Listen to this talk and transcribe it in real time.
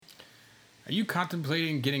Are you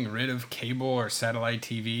contemplating getting rid of cable or satellite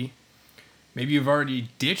TV? Maybe you've already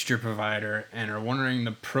ditched your provider and are wondering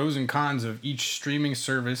the pros and cons of each streaming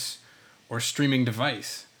service or streaming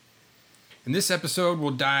device. In this episode, we'll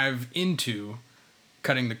dive into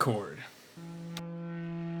cutting the cord.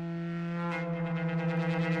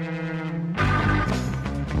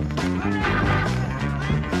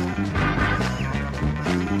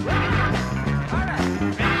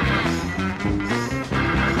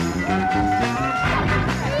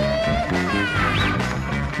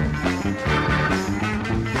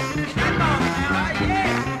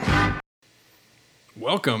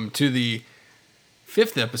 Welcome to the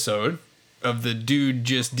 5th episode of the Dude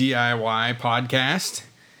Just DIY podcast.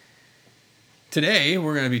 Today,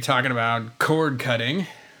 we're going to be talking about cord cutting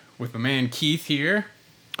with my man Keith here.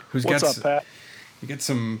 What's up, Pat? You got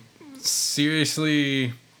some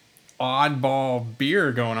seriously oddball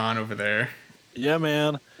beer going on over there. Yeah,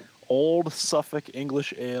 man. Old Suffolk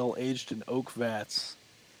English Ale aged in oak vats.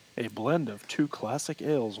 A blend of two classic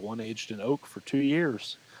ales, one aged in oak for 2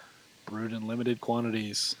 years. Brewed in limited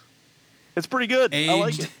quantities. It's pretty good. Aged I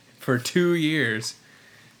like it. For 2 years.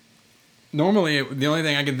 Normally, the only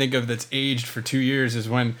thing I can think of that's aged for 2 years is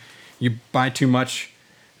when you buy too much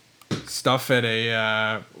stuff at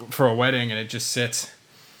for a wedding and it just sits.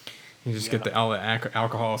 You just get all the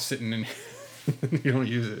alcohol sitting in. You don't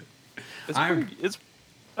use it.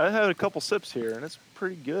 I had a couple sips here and it's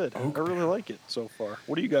pretty good. Okay. I really like it so far.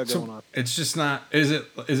 What do you got going on? It's just not. Is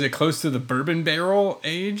it close to the bourbon barrel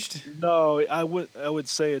aged? No, I would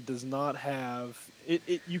say it does not have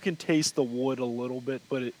it. You can taste the wood a little bit,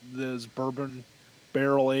 but this bourbon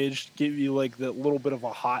barrel aged give you like that little bit of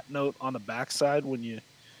a hot note on the backside when you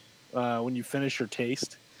finish your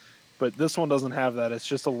taste. But this one doesn't have that. It's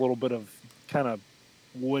just a little bit of kind of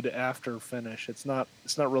wood after finish. It's not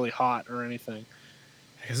really hot or anything.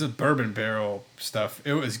 Because the bourbon barrel stuff,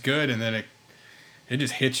 it was good, and then it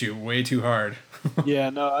just hits you way too hard.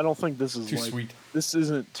 Yeah, no, I don't think this is too sweet. This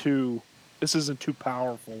isn't too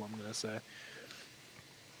powerful, I'm gonna say.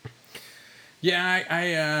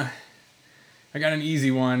 Yeah, I got an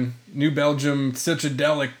easy one. New Belgium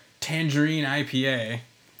Citradelic Tangerine IPA,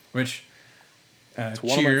 which It's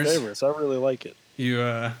one cheers. of my favorites. I really like it.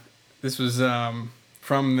 This was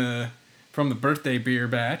from the birthday beer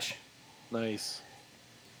batch. Nice.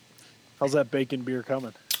 How's that bacon beer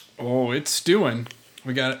coming? Oh, it's stewing.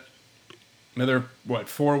 We got another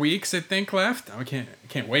 4 weeks I think left. I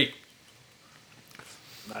can't wait.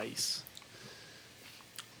 Nice.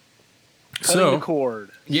 Cutting the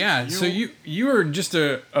cord. Yeah, so you are just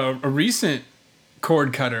a recent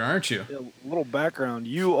cord cutter, aren't you? A little background.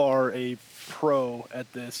 You are a pro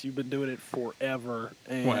at this. You've been doing it forever,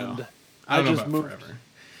 and well, I don't know about forever.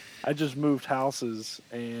 I just moved houses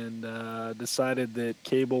and decided that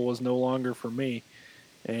cable was no longer for me,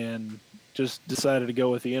 and just decided to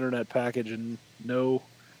go with the internet package and no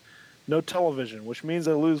television, which means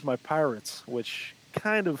I lose my pirates, which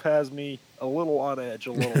kind of has me a little on edge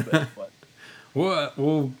a little bit. But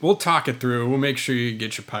we'll talk it through. We'll make sure you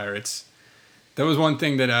get your pirates. That was one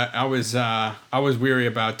thing that I was weary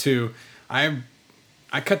about too. I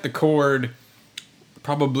cut the cord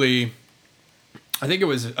probably. I think it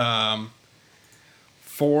was 4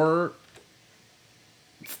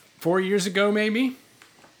 years ago, maybe.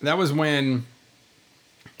 That was when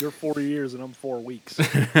you're 4 years and I'm 4 weeks.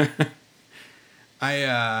 When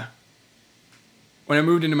I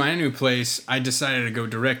moved into my new place, I decided to go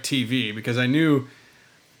DirecTV because I knew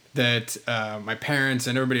that my parents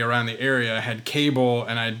and everybody around the area had cable,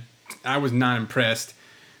 and I was not impressed.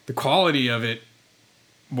 The quality of it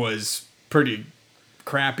was pretty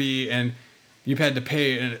crappy, and you've had to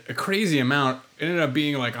pay a crazy amount. It ended up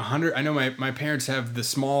being like $100. I know my parents have the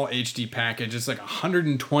small HD package. It's like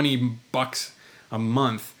 $120 a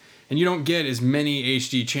month, and you don't get as many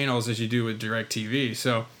HD channels as you do with DirecTV.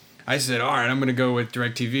 So I said, all right, I'm going to go with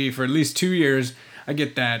DirecTV for at least 2 years. I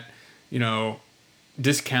get that,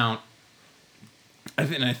 discount.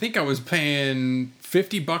 I think I was paying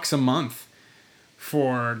 $50 a month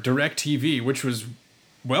for DirecTV, which was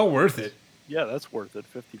well worth it. Yeah, that's worth it.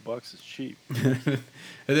 $50 is cheap. And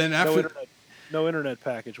then after no internet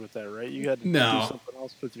package with that, right? You had to do something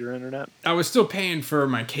else with your internet. I was still paying for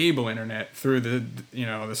my cable internet through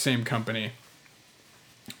the same company,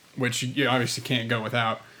 which you obviously can't go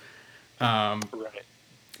without. Right.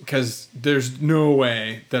 Because there's no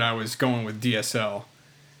way that I was going with DSL.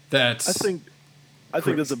 I think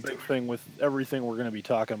that's a big thing with everything we're going to be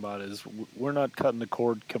talking about is we're not cutting the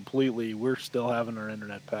cord completely. We're still having our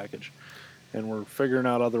internet package. And we're figuring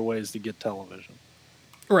out other ways to get television.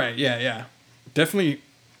 Right, yeah. Definitely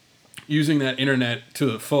using that internet to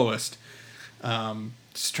the fullest.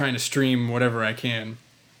 just trying to stream whatever I can.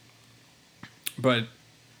 But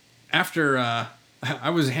after I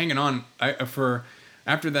was hanging on for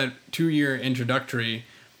after that 2 year introductory,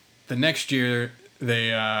 the next year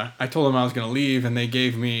they I told them I was going to leave, and they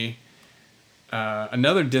gave me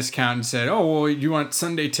another discount and said, "Oh, well, you want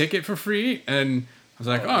Sunday ticket for free?" And I was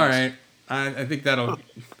like, "All right, I think that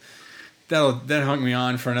hung me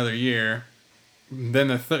on for another year."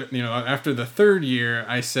 Then after the third year,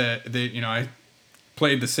 I said I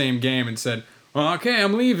played the same game and said, "Well, okay,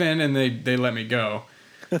 I'm leaving," and they let me go.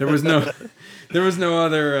 There was no there was no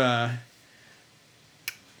other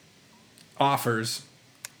offers,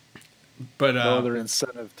 but No other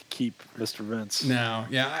incentive to keep Mr. Vince. no,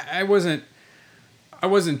 yeah, I wasn't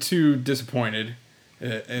too disappointed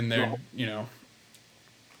in there,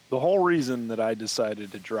 The whole reason that I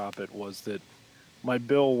decided to drop it was that my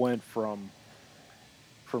bill went from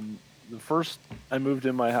the first I moved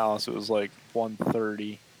in my house, it was like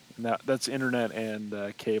 130, and that's internet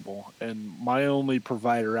and cable. And my only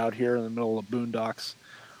provider out here in the middle of boondocks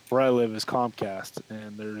where I live is Comcast,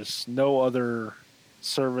 and there's no other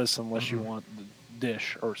service unless you want the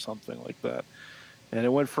dish or something like that. And it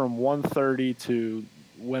went from 130 to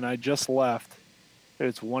when I just left,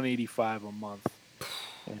 it's 185 a month.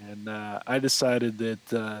 And I decided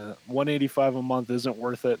that 185 a month isn't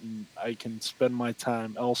worth it, and I can spend my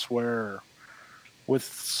time elsewhere or with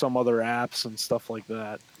some other apps and stuff like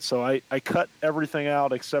that. So I cut everything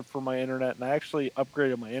out except for my internet, and I actually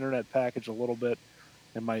upgraded my internet package a little bit.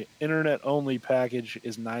 And my internet only package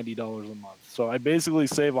is $90 a month. So I basically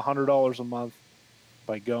save $100 a month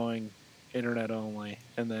by going internet only.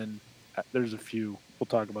 And then there's a few. We'll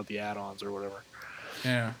talk about the add-ons or whatever.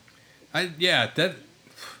 yeah,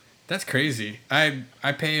 that's crazy. I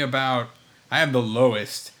have the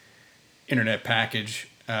lowest internet package.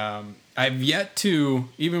 I've yet to,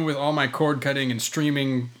 even with all my cord cutting and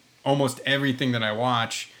streaming almost everything that I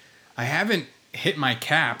watch, I haven't hit my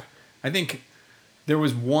cap. I think there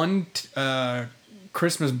was one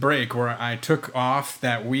Christmas break where I took off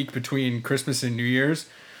that week between Christmas and New Year's.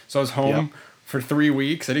 So I was home for 3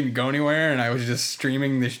 weeks. I didn't go anywhere, and I was just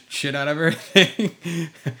streaming the shit out of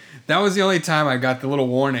everything. That was the only time I got the little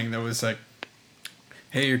warning that was like,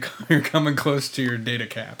 "Hey, you're coming close to your data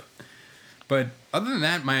cap." But other than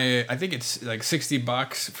that, I think it's like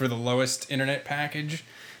 $60 for the lowest internet package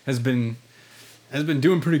has been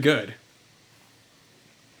doing pretty good.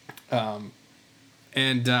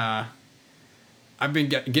 And I've been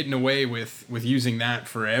getting away with using that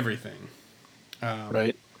for everything.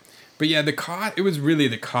 Right. But yeah, it was really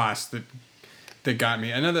the cost that got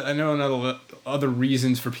me. I know other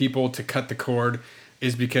reasons for people to cut the cord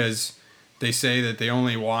is because they say that they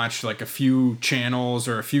only watch like a few channels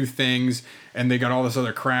or a few things, and they got all this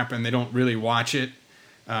other crap, and they don't really watch it.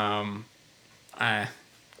 I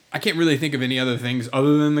can't really think of any other things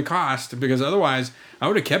other than the cost, because otherwise I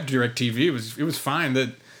would have kept DirecTV. It was fine.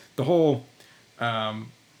 That the whole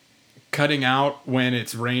cutting out when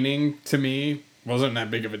it's raining to me wasn't that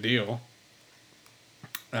big of a deal.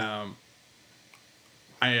 I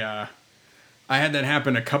had that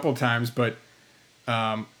happen a couple times, but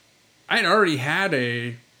I had already had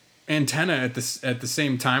a antenna at the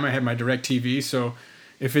same time I had my DirecTV, so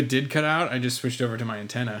if it did cut out, I just switched over to my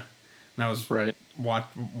antenna, and I was right.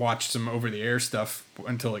 Watched some over the air stuff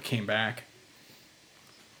until it came back.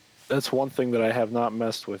 That's one thing that I have not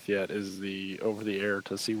messed with yet is the over the air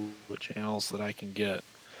to see what channels that I can get.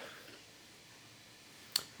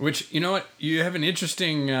 Which, you know what, you have an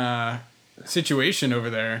interesting situation over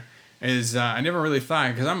there. Is I never really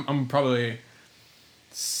thought, because I'm probably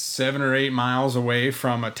 7 or 8 miles away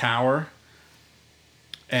from a tower,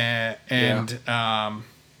 and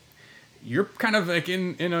you're kind of like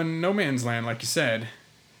in a no man's land, like you said.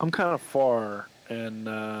 I'm kind of far, and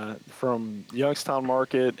from Youngstown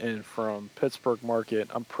Market and from Pittsburgh Market,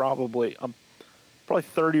 I'm probably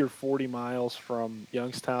 30 or 40 miles from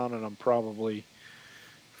Youngstown, and I'm probably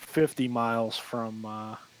 50 miles from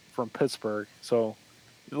Pittsburgh. So,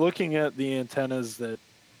 looking at the antennas that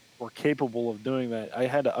were capable of doing that, I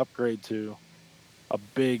had to upgrade to a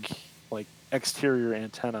big, like, exterior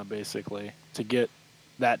antenna basically to get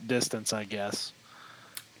that distance, I guess.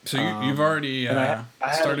 So you've already I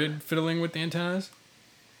started fiddling with the antennas?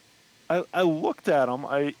 I looked at them,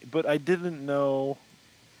 but I didn't know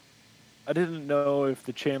if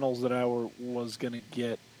the channels that I was gonna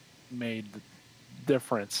get made the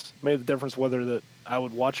difference. Made the difference whether that I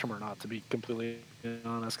would watch them or not. To be completely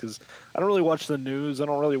honest, because I don't really watch the news. I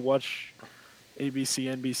don't really watch ABC,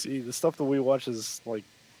 NBC. The stuff that we watch is like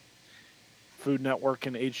Food Network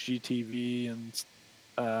and HGTV, and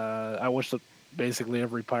I watch basically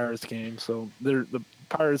every Pirates game. So the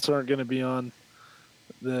Pirates aren't going to be on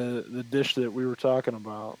the dish that we were talking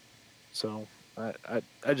about. So I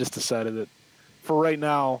just decided that for right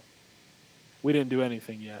now we didn't do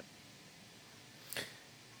anything yet.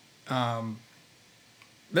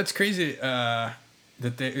 That's crazy. That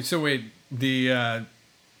they so wait the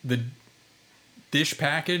dish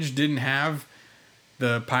package didn't have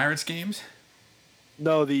the Pirates games.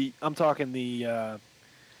 No, I'm talking the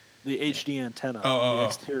HD antenna, the Oh,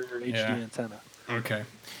 exterior HD yeah. antenna. Okay.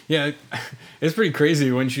 Yeah, it's pretty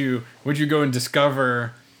crazy once you go and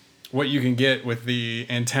discover what you can get with the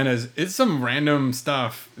antennas. It's some random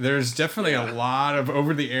stuff. There's definitely a lot of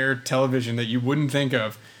over-the-air television that you wouldn't think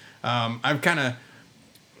of. I've kind of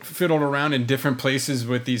fiddled around in different places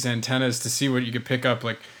with these antennas to see what you could pick up.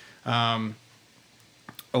 Like, there's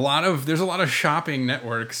a lot of shopping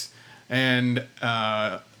networks and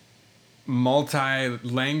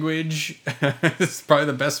multi-language is probably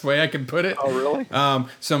the best way I can put it. Oh, really?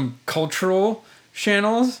 Some cultural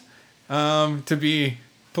channels, to be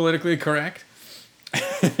politically correct.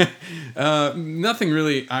 Nothing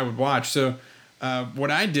really I would watch. So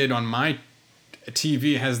what I did on my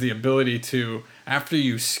TV has the ability to, after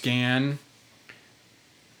you scan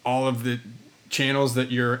all of the channels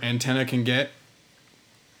that your antenna can get,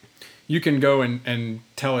 you can go and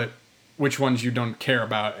tell it which ones you don't care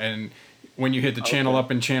about. And when you hit the channel up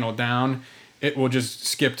and channel down, it will just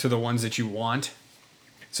skip to the ones that you want.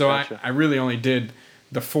 So Gotcha. I really only did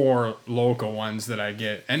the 4 local ones that I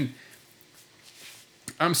get. And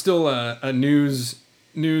I'm still a news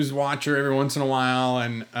watcher every once in a while.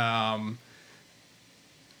 And a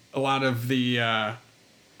lot of the,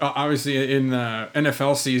 obviously in the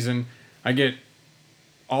NFL season, I get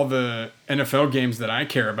all the NFL games that I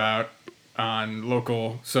care about on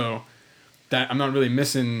local. So that I'm not really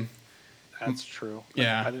missing. That's true.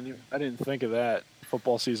 Yeah. I didn't think of that.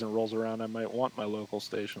 Football season rolls around, I might want my local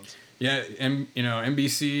stations. Yeah, and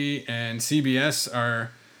NBC and CBS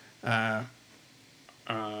are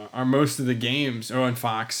most of the games. Oh, and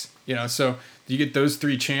Fox. So you get those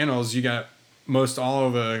 3 channels. You got most all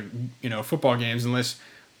of the football games, unless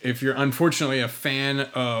if you're unfortunately a fan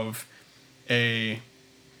of a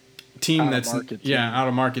team that's out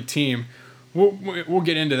of market team. We'll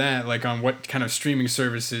get into that, like on what kind of streaming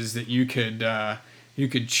services that you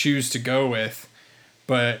could choose to go with.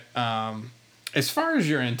 But as far as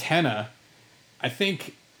your antenna, I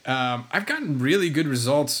think I've gotten really good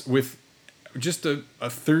results with just a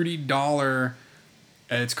 $30.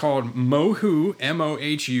 It's called Mohu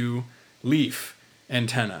MOHU leaf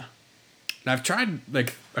antenna. And I've tried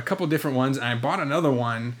like a couple different ones, and I bought another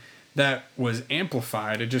one that was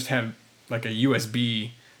amplified. It just had like a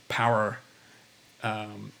USB power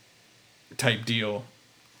type deal.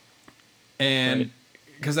 And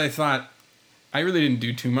because I thought, I really didn't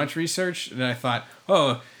do too much research, and I thought,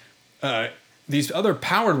 these other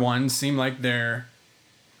powered ones seem like they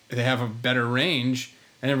have a better range,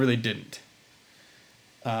 and it really didn't.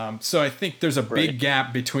 So I think there's a big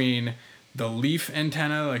gap between the leaf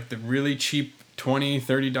antenna, like the really cheap $20,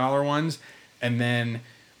 $30 ones, and then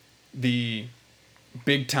the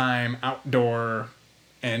big time outdoor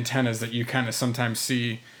antennas that you kind of sometimes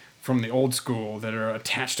see from the old school that are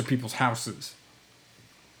attached to people's houses.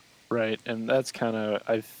 Right, and that's kind of,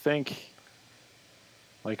 I think,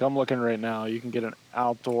 like I'm looking right now, you can get an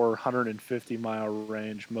outdoor 150-mile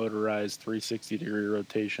range motorized 360-degree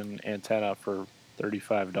rotation antenna for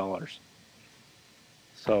 $35.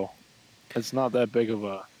 So it's not that big of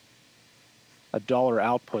a dollar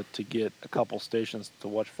output to get a couple stations to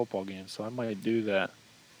watch football games, so I might do that.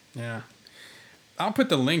 Yeah. I'll put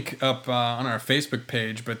the link up on our Facebook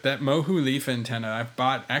page, but that Mohu leaf antenna I've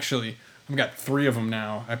got 3 of them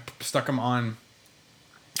now. I stuck them on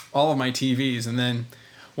all of my TVs, and then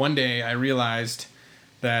one day I realized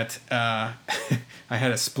that I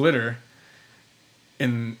had a splitter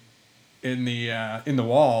in the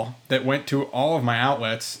wall that went to all of my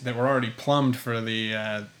outlets that were already plumbed for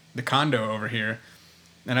the condo over here,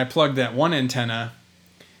 and I plugged that one antenna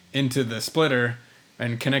into the splitter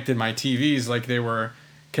and connected my TVs like they were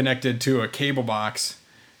connected to a cable box,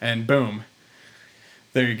 and boom,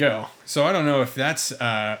 there you go. So I don't know if that's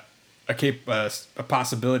a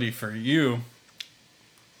possibility for you.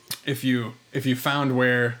 If you found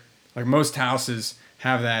where, like, most houses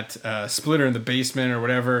have that splitter in the basement or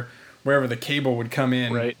whatever, wherever the cable would come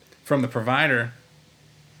in from the provider,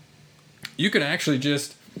 you could actually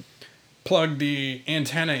just plug the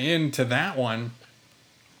antenna into that one.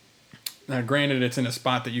 Now, granted, it's in a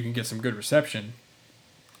spot that you can get some good reception.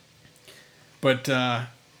 But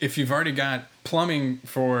if you've already got plumbing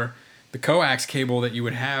for the coax cable that you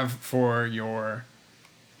would have for your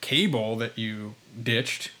cable that you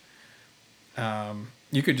ditched,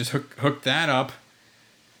 you could just hook that up,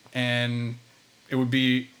 and it would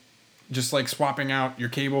be just like swapping out your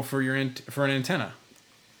cable for for an antenna.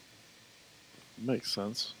 Makes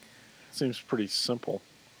sense. Seems pretty simple.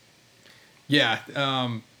 Yeah,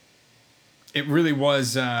 it really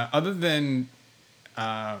was. Other than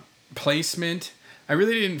placement, I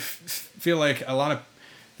really didn't feel like a lot of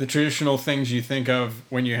the traditional things you think of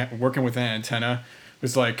when you're working with an antenna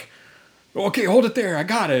was like, okay, hold it there, I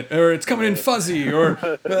got it, or it's coming in fuzzy,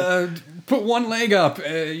 or put one leg up.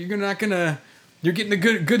 You're getting a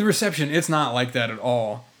good reception. It's not like that at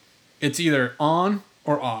all. It's either on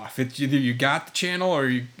or off. It's either you got the channel or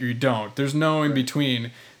you don't. There's no in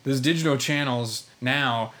between. Those digital channels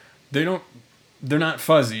now, they're not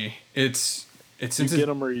fuzzy. It's you get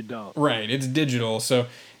them or you don't. Right. It's digital. So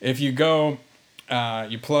if you go,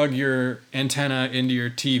 you plug your antenna into your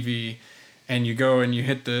TV, and you go and you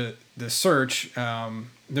hit the search.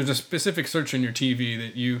 There's a specific search on your TV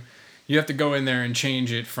that you have to go in there and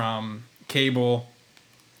change it from cable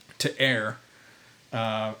to air,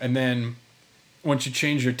 and then once you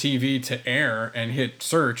change your TV to air and hit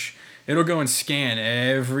search, it'll go and scan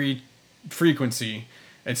every frequency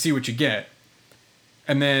and see what you get.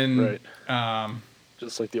 And then, right.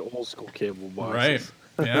 Just like the old school cable boxes.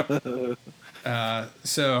 Right. Yep.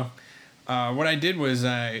 So what I did was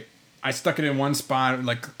I stuck it in one spot,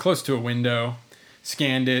 like close to a window,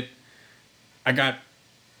 scanned it. I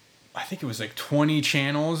think it was like 20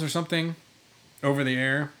 channels or something over the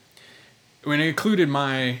air. When it included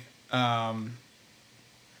my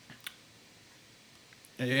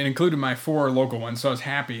it included my 4 local ones, so I was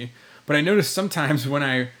happy. But I noticed sometimes when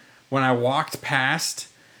I walked past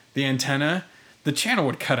the antenna, the channel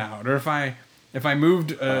would cut out, or if I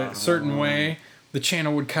moved a certain way, the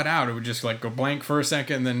channel would cut out. It would just like go blank for a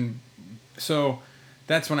second, and then so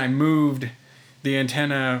that's when I moved the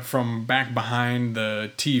antenna from back behind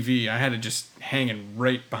the TV. I had it just hanging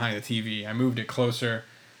right behind the TV. I moved it closer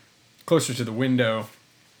to the window,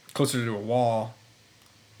 closer to a wall,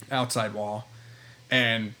 outside wall.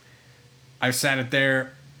 And I've sat it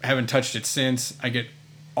there, haven't touched it since. I get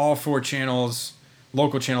all 4 channels,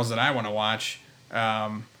 local channels that I want to watch,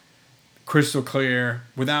 crystal clear,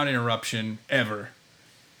 without interruption, ever.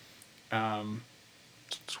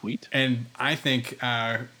 Sweet. And I think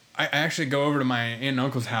I actually go over to my aunt and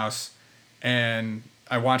uncle's house, and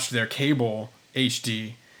I watch their cable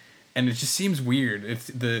HD, and it just seems weird. It's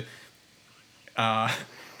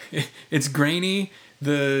it's grainy.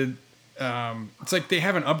 It's like they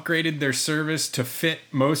haven't upgraded their service to fit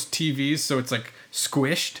most TVs, so it's like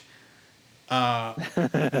squished.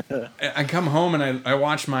 I come home and I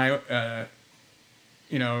watch my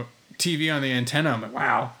TV on the antenna. I'm like,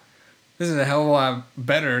 wow, this is a hell of a lot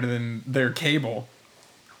better than their cable.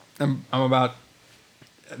 They're about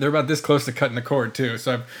this close to cutting the cord too,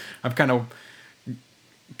 so I've kind of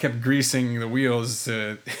kept greasing the wheels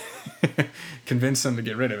to convince them to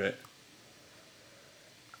get rid of it.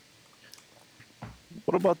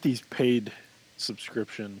 What about these paid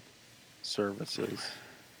subscription services?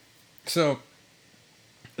 So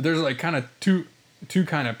there's like kind of two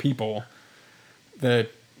kind of people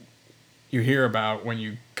that you hear about when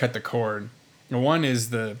you cut the cord. One is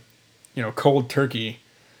the cold turkey,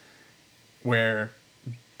 where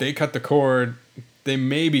they cut the cord, they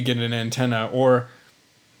maybe get an antenna, or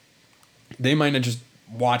they might not just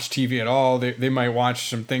watch TV at all. They might watch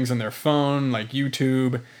some things on their phone, like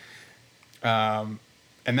YouTube, and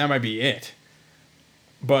that might be it.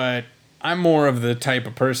 But I'm more of the type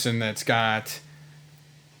of person that's tried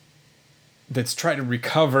to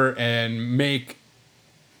recover and make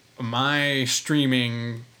my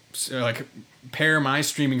streaming, like pair my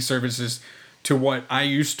streaming services to what I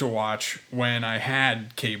used to watch when I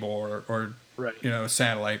had cable or right.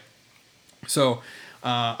 Satellite. So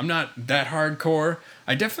I'm not that hardcore.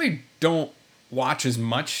 I definitely don't watch as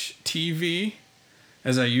much TV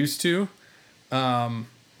as I used to,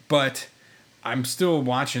 but I'm still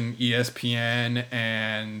watching ESPN,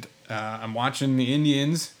 and I'm watching the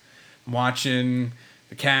Indians, I'm watching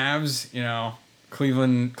the Cavs,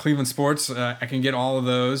 Cleveland sports. I can get all of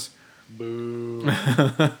those. Boo.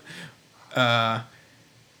 I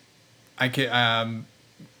can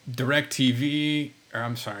DirecTV, or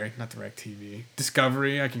I'm sorry, not DirecTV,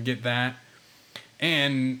 Discovery. I can get that,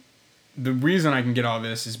 and the reason I can get all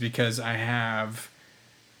this is because I have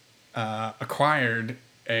acquired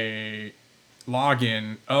a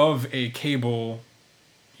login of a cable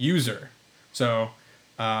user. So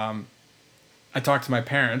I talked to my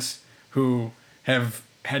parents, who have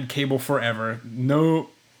had cable forever, no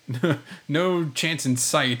no chance in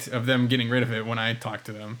sight of them getting rid of it when I talk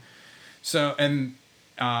to them. So, and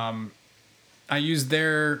I use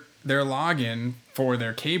their login for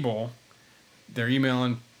their cable, their email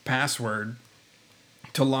and password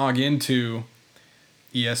to log into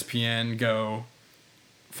ESPN Go,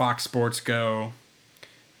 Fox Sports Go,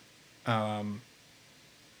 and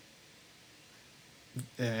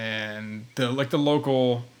the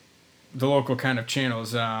local kind of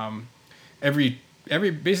channels.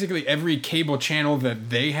 Basically every cable channel that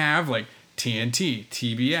they have, like TNT,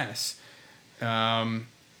 TBS,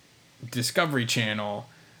 Discovery Channel,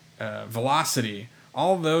 Velocity,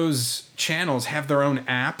 all those channels have their own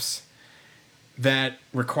apps that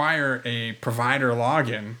require a provider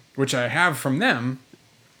login, which I have from them,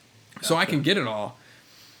 so I can get it all.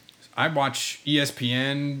 I watch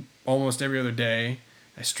ESPN almost every other day.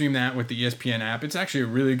 I stream that with the ESPN app. It's actually a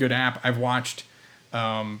really good app. I've watched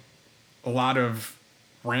a lot of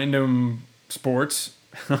random sports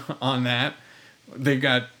on that. They've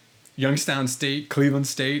got Youngstown State, Cleveland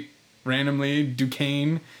State, randomly,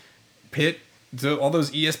 Duquesne, Pitt, all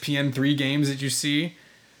those ESPN3 games that you see,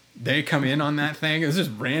 they come in on that thing. It's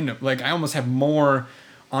just random. Like, I almost have more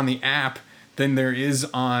on the app than there is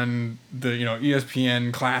on the,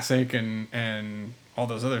 ESPN Classic and all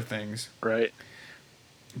those other things. Right.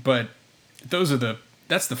 But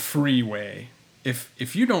that's the free way.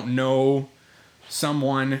 If you don't know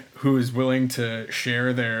someone who is willing to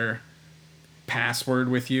share their password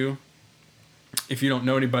with you, if you don't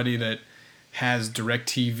know anybody that has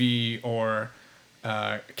DirecTV or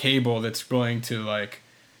cable that's willing to like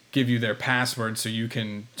give you their password so you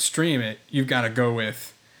can stream it, you've got to go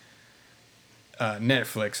with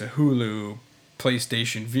Netflix, a Hulu,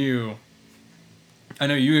 PlayStation View. I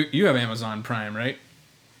know you have Amazon Prime, right?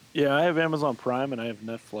 Yeah, I have Amazon Prime and I have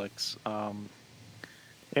Netflix.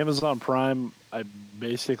 Amazon Prime, I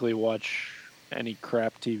basically watch any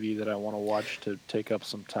crap TV that I want to watch to take up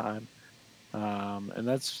some time, and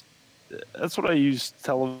that's what I use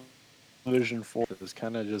television for. Is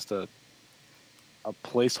kind of just a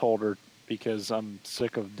placeholder because I'm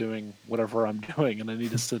sick of doing whatever I'm doing and I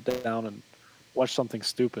need to sit down and watch something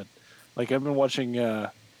stupid. Like I've been watching. I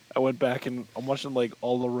went back and I'm watching like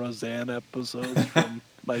all the Roseanne episodes from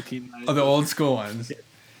 1990. Oh, the old school ones.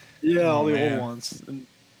 Yeah, all the man. old ones. And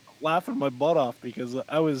laughing my butt off because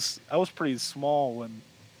I was pretty small when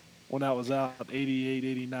that was out, 88,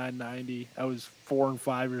 89, 90. I was 4 and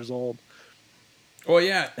 5 years old. Well,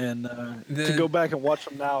 yeah. And to go back and watch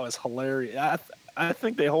them now is hilarious. I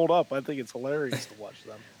think they hold up. I think it's hilarious to watch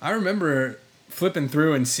them. I remember flipping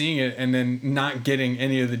through and seeing it and then not getting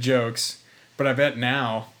any of the jokes, but I bet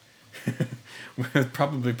now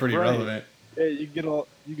probably pretty relevant. Yeah, you get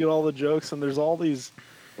all the jokes, and there's all these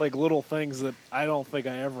like little things that I don't think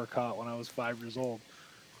I ever caught when I was 5 years old.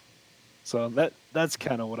 So that's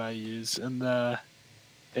kind of what I use, and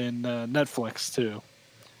Netflix too.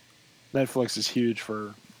 Netflix is huge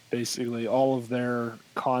for basically all of their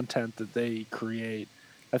content that they create.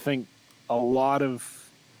 I think a lot of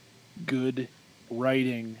good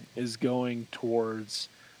writing is going towards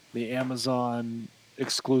the Amazon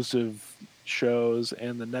exclusive shows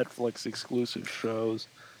and the Netflix exclusive shows.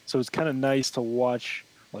 So it's kind of nice to watch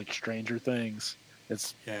like Stranger Things.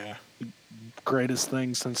 It's the greatest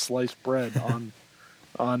thing since sliced bread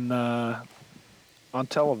on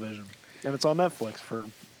television, and it's on Netflix for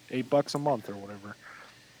 $8 a month or whatever.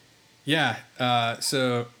 Yeah.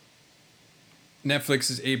 So Netflix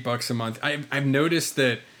is $8 a month. I've noticed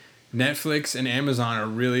that Netflix and Amazon are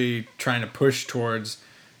really trying to push towards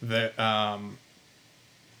their own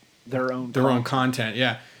content.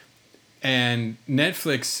 Yeah. And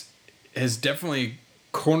Netflix has definitely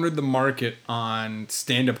cornered the market on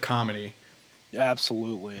stand-up comedy.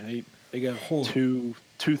 Absolutely. They got two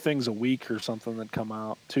things a week or something that come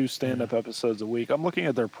out, 2 stand-up episodes a week. I'm looking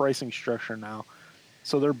at their pricing structure now.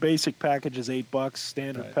 So their basic package is $8,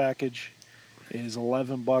 standard package is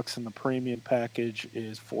 $11, and the premium package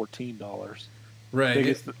is $14.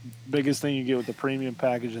 Right. Biggest thing you get with the premium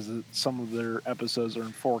package is that some of their episodes are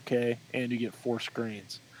in 4K and you get 4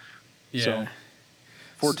 screens. Yeah.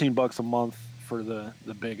 So $14 a month for the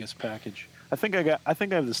biggest package. I think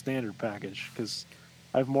I have the standard package because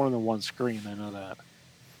I have more than one screen. I know that.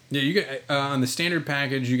 Yeah, you get on the standard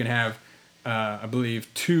package you can have I believe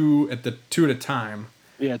two at a time.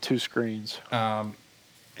 Yeah, 2 screens.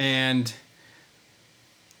 And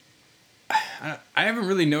I haven't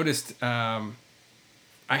really noticed. I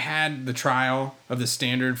had the trial of the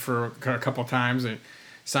standard for a couple times. I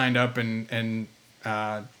signed up and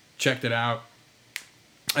checked it out.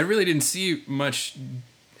 I really didn't see much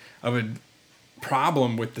of a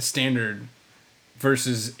problem with the standard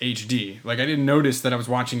versus HD. Like I didn't notice that I was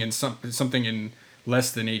watching in something in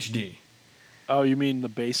less than HD. Oh, you mean the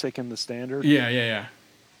basic and the standard? Yeah, yeah,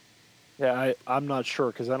 Yeah, I'm not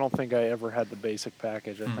sure because I don't think I ever had the basic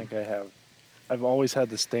package. I yeah. think I have. I've always had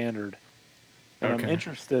the standard, and I'm Okay.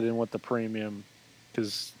 interested in what the premium,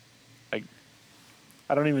 because I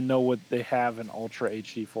I don't even know what they have in Ultra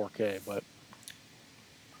HD 4K, but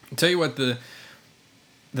I'll tell you what the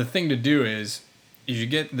thing to do is you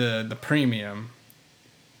get the premium,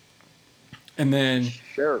 and then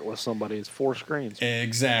share it with somebody. It's 4 screens,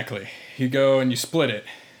 exactly you go and you split it,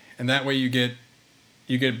 and that way you get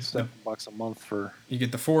 $7 a month for. you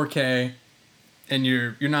get the 4K, and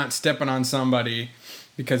you're not stepping on somebody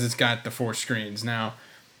because it's got the 4 screens. Now,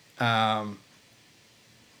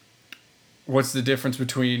 what's the difference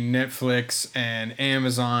between Netflix and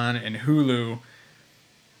Amazon and Hulu?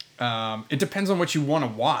 It depends on what you want to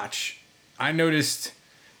watch. I noticed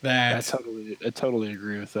that. I totally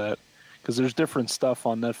agree with that because there's different stuff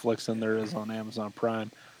on Netflix than there is on Amazon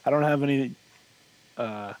Prime. I don't have any.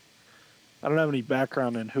 I don't have any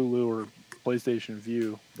background in Hulu or PlayStation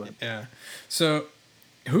View, but Yeah. So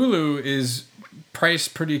Hulu is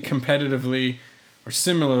priced pretty competitively or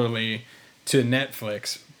similarly to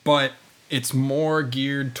Netflix, but it's more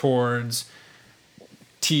geared towards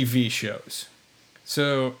TV shows.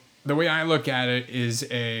 So the way I look at it is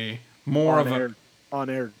a more of a on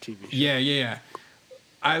air TV show. yeah.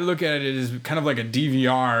 I look at it as kind of like a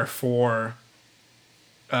DVR for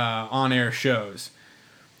on air shows.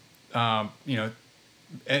 You know,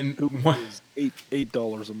 and Hulu is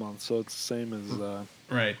 $8 a month, so it's the same as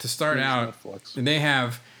right to start as out. Netflix. And they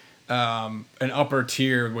have an upper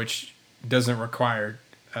tier which doesn't require.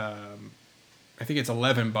 I think it's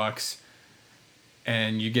 $11,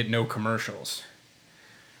 and you get no commercials.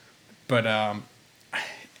 But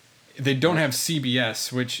they don't have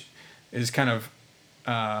CBS, which is kind of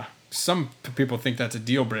some people think that's a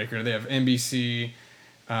deal breaker. They have NBC,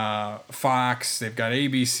 Fox, they've got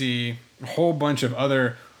ABC, a whole bunch of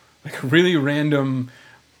other like really random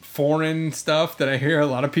foreign stuff that I hear a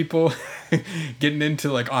lot of people getting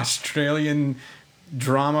into, like Australian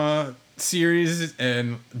drama series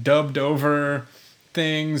and dubbed over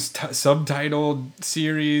things, subtitled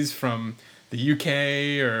series from the UK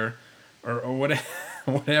or whatever.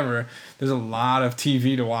 Whatever. There's a lot of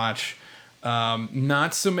TV to watch.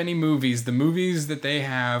 Not so many movies. The movies that they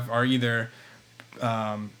have are either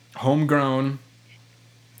homegrown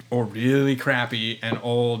or really crappy and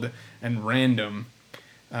old and random.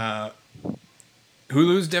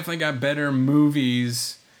 Hulu's definitely got better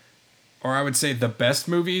movies, or I would say the best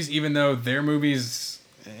movies, even though their movies,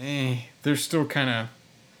 they're still kind of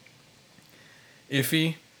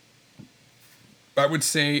iffy. I would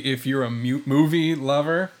say if you're a movie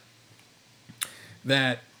lover,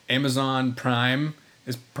 that Amazon Prime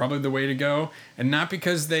is probably the way to go. And not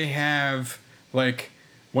because they have, like,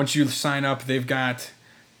 once you sign up, they've got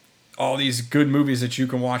all these good movies that you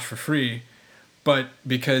can watch for free, but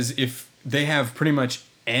because if they have pretty much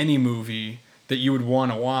any movie that you would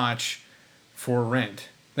want to watch for rent.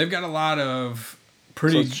 They've got a lot of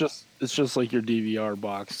pretty... So it's just like your DVR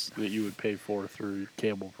box that you would pay for through your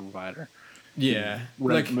cable provider. Yeah.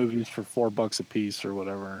 Rent like movies for $4 a piece or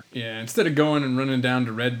whatever. Yeah, instead of going and running down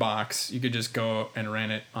to Redbox, you could just go and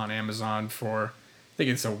rent it on Amazon for, I think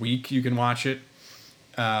it's a week you can watch it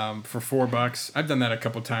for $4. I've done that a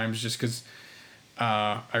couple times just because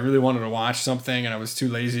I really wanted to watch something and I was too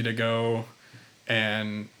lazy to go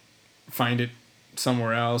and find it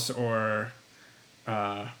somewhere else or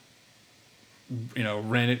rent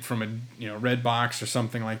it from a Redbox or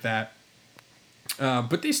something like that.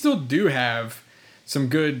 But they still do have some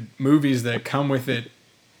good movies that come with it,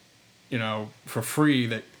 for free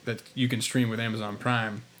that you can stream with Amazon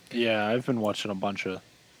Prime. Yeah, I've been watching a bunch of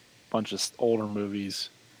older movies,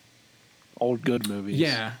 old good movies.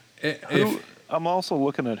 Yeah. I'm also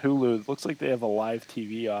looking at Hulu. It looks like they have a live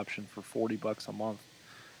TV option for $40 a month.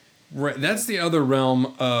 Right, that's the other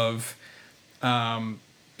realm of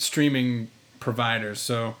streaming providers.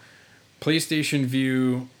 So, PlayStation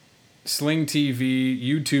View, Sling TV,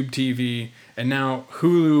 YouTube TV, and now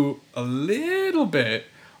Hulu a little bit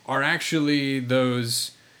are actually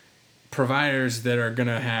those providers that are going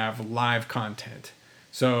to have live content.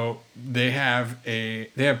 So they have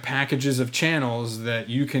packages of channels that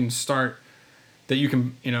you can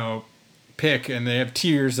pick, and they have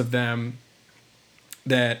tiers of them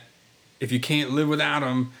that if you can't live without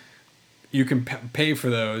them, you can pay for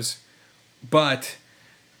those. But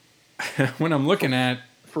when I'm looking at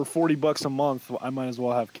for $40 a month, I might as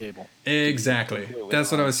well have cable. Exactly.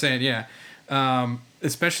 That's what I was saying. Yeah.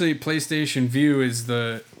 Especially PlayStation View is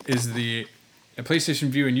the a PlayStation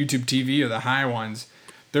View and YouTube TV are the high ones.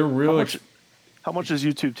 They're really How much is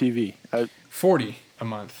YouTube TV? $40 a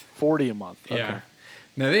month. 40 a month. Okay. Yeah.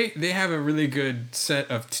 Now they have a really good set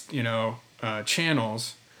of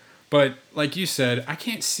channels, but like you said, I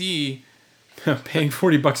can't see paying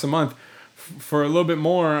 $40 a month for a little bit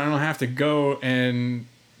more. I don't have to go and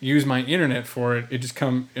use my internet for it. It just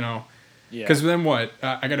Yeah. Because then what?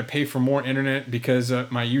 I got to pay for more internet because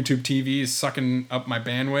my YouTube TV is sucking up my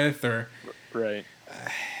bandwidth, or Right.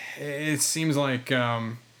 it seems like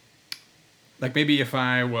maybe if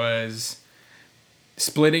I was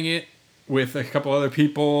splitting it with a couple other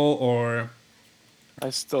people, or I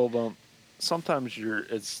still don't. Sometimes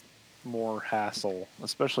it's more hassle,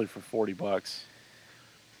 especially for $40.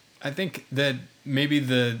 I think that maybe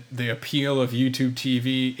the appeal of YouTube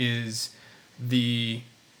TV is the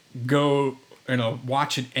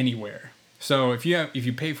watch it anywhere. So if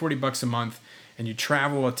you pay $40 a month and you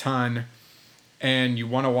travel a ton and you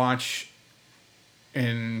want to watch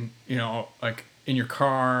in like in your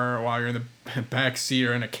car while you're in the back seat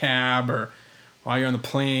or in a cab or while you're on the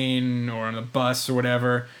plane or on the bus or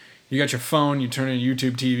whatever, you got your phone, you turn on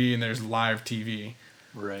YouTube TV and there's live TV.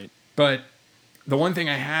 Right. But the one thing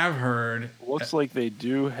I have heard Looks like they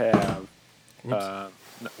do have. Whoops.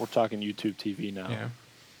 We're talking YouTube TV now. Yeah.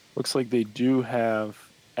 Looks like they do have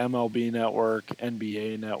MLB Network,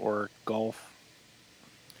 NBA Network, golf.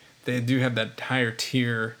 They do have that higher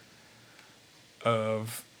tier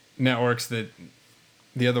of networks that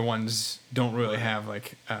the other ones don't really have,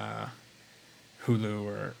 like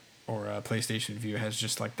Hulu or PlayStation View has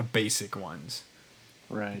just like the basic ones.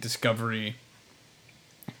 Right. Discovery,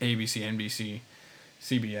 ABC, NBC,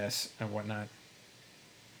 CBS, and whatnot.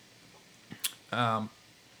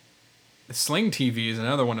 Sling TV is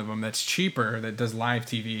another one of them that's cheaper, that does live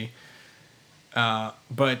TV.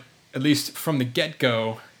 But at least from the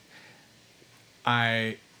get-go,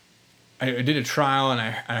 I did a trial, and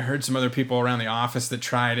I heard some other people around the office that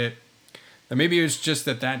tried it. And maybe it was just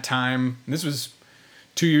at that time, and this was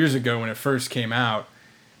 2 years ago when it first came out,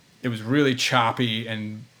 it was really choppy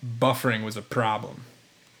and buffering was a problem.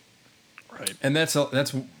 Right. And that's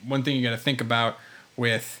one thing you got to think about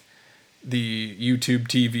with the YouTube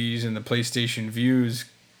TVs and the PlayStation Views.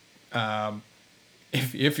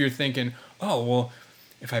 If you're thinking, oh well,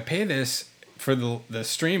 if I pay this for the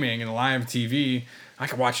streaming and the live TV, I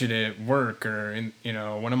can watch it at work or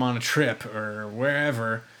when I'm on a trip or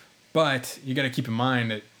wherever. But you got to keep in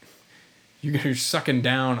mind that you're sucking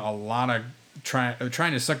down a lot of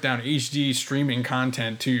trying to suck down HD streaming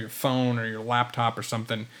content to your phone or your laptop or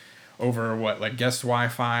something over like guest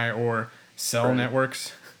Wi-Fi or cell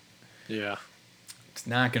networks. Yeah. It's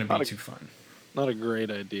not going to be too fun. Not a great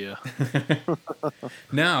idea.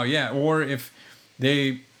 No, yeah. Or if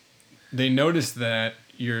they notice that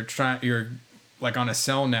you're like on a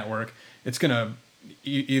cell network, it's gonna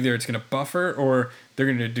either it's gonna buffer or they're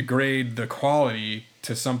gonna degrade the quality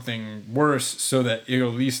to something worse so that it'll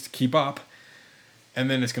at least keep up, and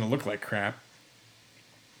then it's gonna look like crap.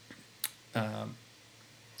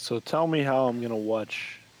 So tell me how I'm gonna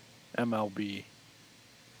watch MLB,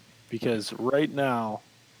 because right now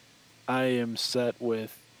I am set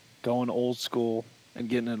with going old school and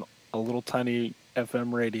getting a little tiny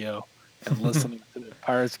FM radio and listening to the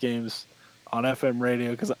Pirates games on FM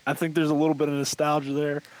radio, because I think there's a little bit of nostalgia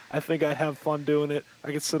there. I think I'd have fun doing it.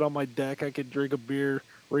 I could sit on my deck, I could drink a beer,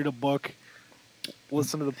 read a book,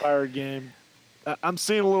 listen to the Pirate game. I'm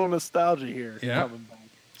seeing a little nostalgia here coming back.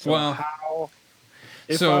 So well,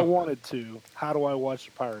 I wanted to, how do I watch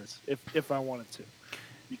the Pirates if I wanted to?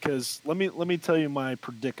 Because let me tell you my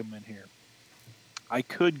predicament here. I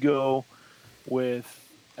could go with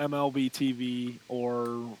MLB TV or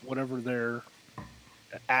whatever their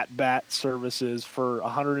at-bat service is for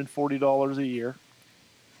 $140 a year.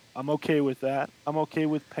 I'm okay with that. I'm okay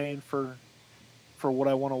with paying for what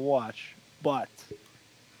I want to watch, but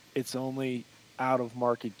it's only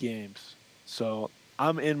out-of-market games. So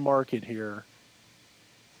I'm in market here,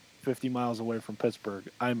 50 miles away from Pittsburgh.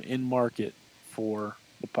 I'm in market for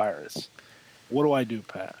the Pirates. What do I do,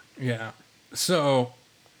 Pat? Yeah. So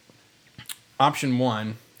option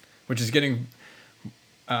one, which is getting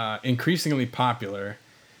increasingly popular,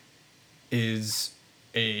 is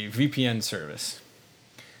a VPN service,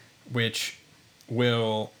 which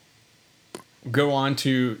will go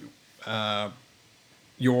onto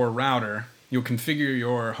your router. You'll configure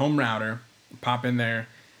your home router, pop in there,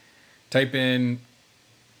 type in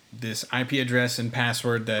this IP address and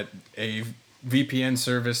password that a VPN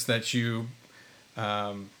service that you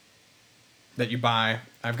buy.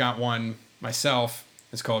 I've got one myself.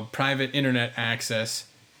 It's called Private Internet Access.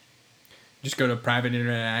 Just go to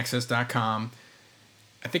privateinternetaccess.com.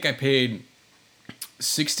 I think I paid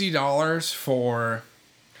 $60 for.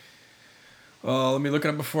 Well, let me look it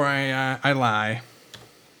up before I lie.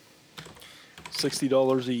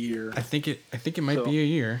 $60 a year. I think it might be a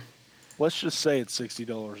year. Let's just say it's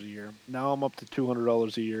 $60 a year. Now I'm up to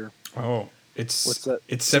 $200 a year. Oh, it's what's that?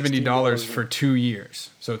 It's $70 for 2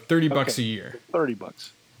 years, so $30 a year.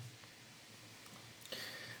 $30.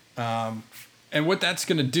 And what that's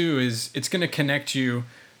going to do is it's going to connect you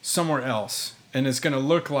somewhere else, and it's going to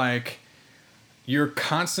look like you're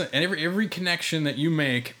constant. And every connection that you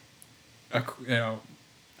make, from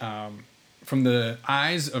the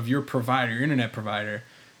eyes of your provider, your internet provider,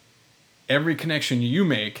 every connection you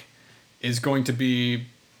make is going to be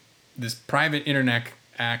this private internet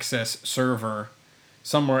access server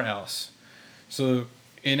somewhere else. So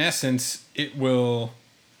in essence, it will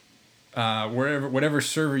whatever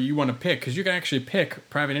server you want to pick, because you can actually pick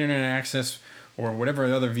private internet access or whatever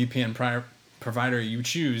other VPN provider you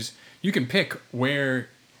choose. You can pick where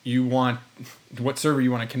you want, what server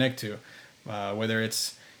you want to connect to, whether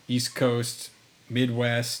it's East Coast,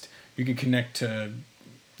 Midwest. You can connect to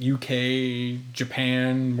UK,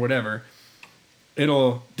 Japan, whatever.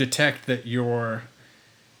 It'll detect that you're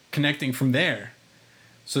connecting from there.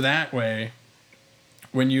 So that way,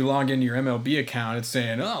 when you log into your MLB account, it's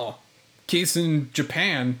saying, oh, Keith's in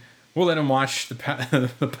Japan. We'll let him watch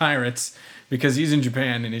the Pirates because he's in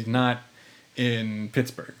Japan and he's not in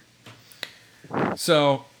Pittsburgh.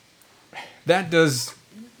 So that does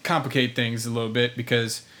complicate things a little bit,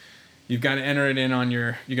 because you've got to enter it in on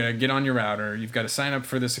you got to get on your router. You've got to sign up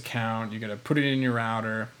for this account. You got to put it in your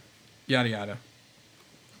router, yada,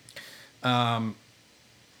 yada.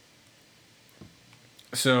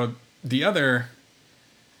 So the other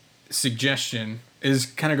suggestion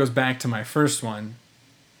kind of goes back to my first one.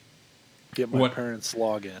 Get my parents'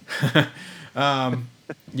 login.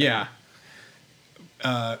 Yeah.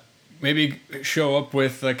 Maybe show up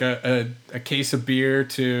with like a case of beer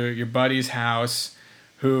to your buddy's house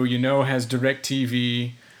who has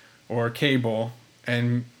DirecTV or cable,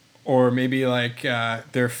 or maybe like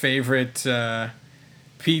their favorite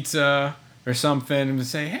pizza or something, and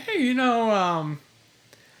say, hey,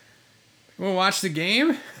 we'll watch the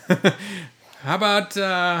game. How about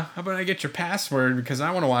I get your password because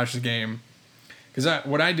I want to watch the game? Because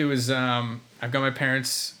what I do is I've got my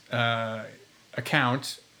parents'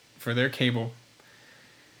 account for their cable,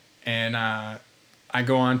 and I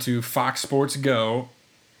go on to Fox Sports Go.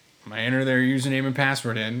 I enter their username and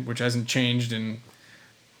password in, which hasn't changed in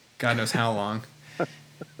God knows how long.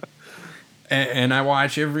 And I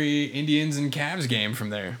watch every Indians and Cavs game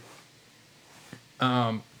from there.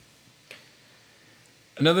 Another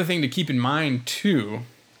thing to keep in mind, too,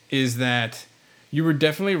 is that you were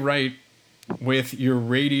definitely right with your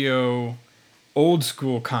radio old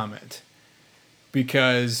school comment,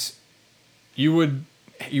 because you would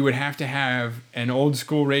have to have an old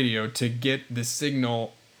school radio to get the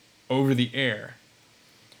signal over the air.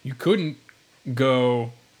 You couldn't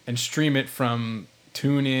go and stream it from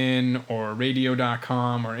TuneIn or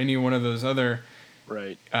radio.com or any one of those other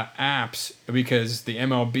apps, because the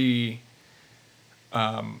MLB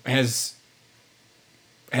has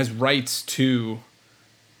rights to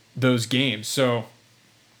those games. So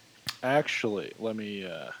actually, let me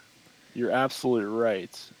you're absolutely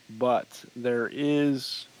right, but there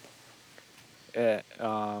is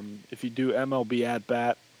if you do MLB at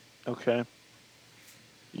bat, okay,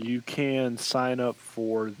 you can sign up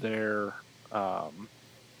for their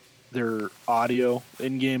audio,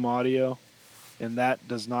 in-game audio, and that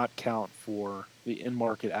does not count for the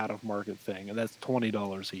in-market, out-of-market thing, and that's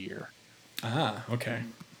 $20 a year. Ah, okay.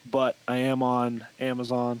 But I am on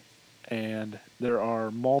Amazon, and there are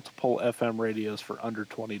multiple FM radios for under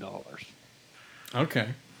 $20. Okay.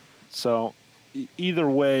 So either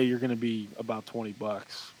way, you're going to be about $20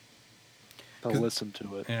 to listen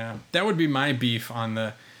to it. Yeah, that would be my beef on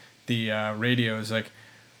the radios. Like,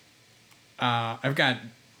 I've got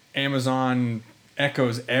Amazon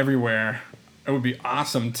Echoes everywhere. It would be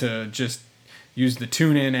awesome to just use the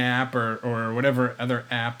TuneIn app or whatever other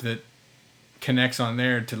app that connects on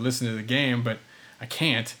there to listen to the game, but I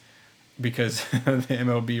can't because of the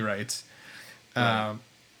MLB rights. Right.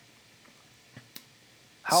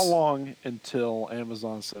 How long until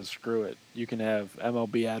Amazon says screw it? You can have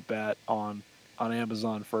MLB at bat on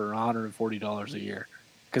Amazon for $140 a year,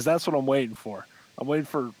 because that's what I'm waiting for. I'm waiting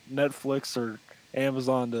for Netflix or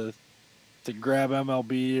Amazon to grab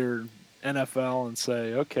MLB or NFL and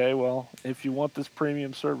say, okay, well, if you want this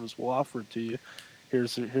premium service, we'll offer it to you.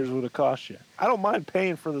 Here's what it costs you. I don't mind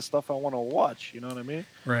paying for the stuff I want to watch. You know what I mean?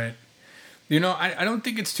 Right. I don't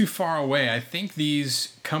think it's too far away. I think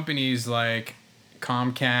these companies like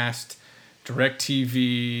Comcast,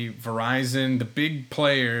 DirecTV, Verizon, the big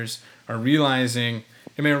players are realizing.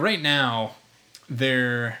 I mean, right now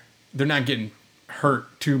they're not getting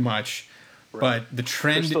hurt too much, Right. but the They're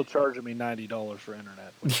trend. still charging me $90 for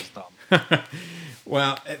internet, which is dumb.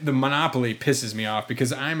 Well, the monopoly pisses me off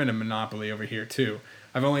because I'm in a monopoly over here too.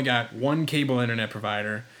 I've only got one cable internet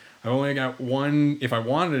provider. I've only got one. If I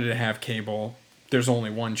wanted to have cable, there's only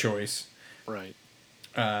one choice. Right.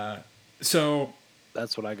 So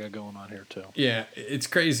That's what I got going on here too. yeah, it's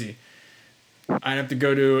crazy. I'd have to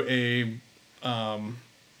go to a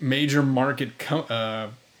major market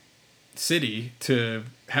city to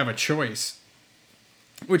have a choice,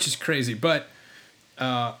 which is crazy. But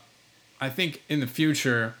I think in the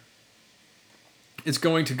future, it's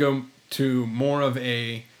going to go to more of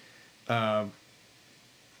a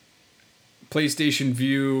PlayStation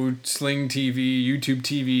View, Sling TV, YouTube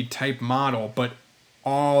TV type model, but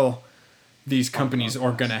all these companies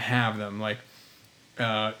are going to have them. Like,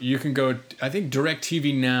 you can go. I think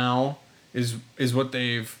DirecTV Now is what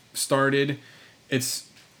they've started. It's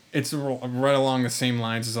right along the same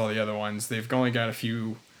lines as all the other ones. They've only got a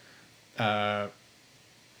few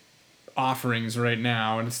offerings right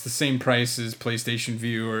now, and it's the same price as PlayStation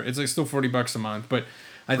View, or it's like still $40 a month. But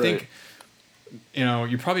I think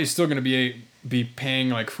you're probably still going to be paying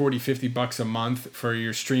like $40-$50 a month for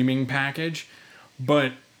your streaming package,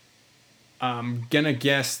 but I'm gonna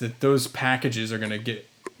guess that those packages are gonna get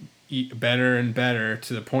better and better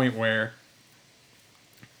to the point where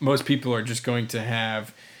most people are just going to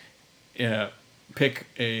have pick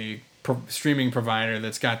a streaming provider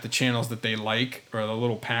that's got the channels that they like or the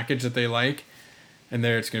little package that they like, and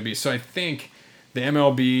there it's going to be. So I think the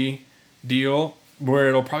MLB deal, where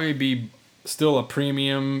it'll probably be still a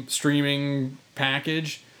premium streaming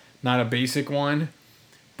package, not a basic one,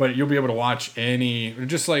 but you'll be able to watch any,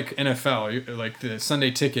 just like NFL, like the Sunday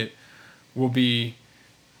Ticket will be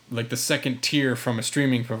like the second tier from a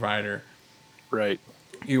streaming provider. Right.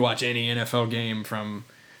 You watch any NFL game from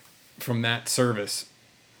that service.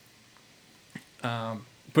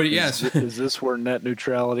 But yes, is this where net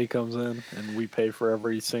neutrality comes in, and we pay for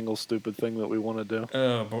every single stupid thing that we want to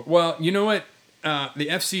do? Well, you know what? The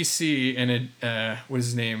FCC and what's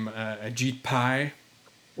his name? Ajit Pai.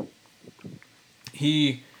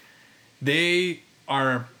 They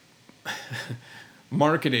are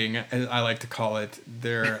marketing, as I like to call it.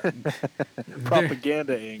 They're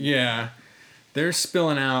Propaganda-ing. Yeah. They're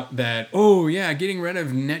spilling out that, getting rid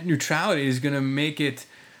of net neutrality is going to make it,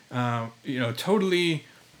 totally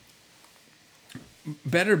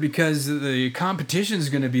better because the competition is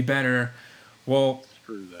going to be better. Well,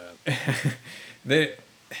 screw that.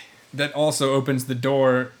 That also opens the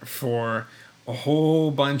door for a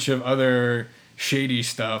whole bunch of other shady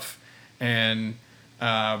stuff and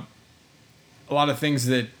a lot of things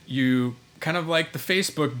that you kind of like the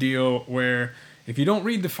Facebook deal, where if you don't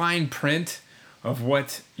read the fine print of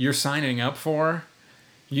what you're signing up for,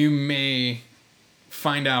 you may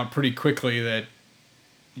find out pretty quickly that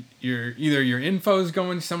either your info is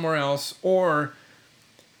going somewhere else or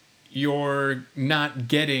you're not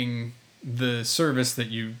getting the service that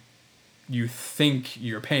you think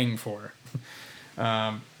you're paying for.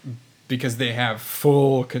 Because they have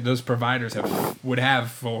those providers would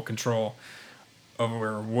have full control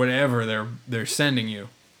over whatever they're sending you.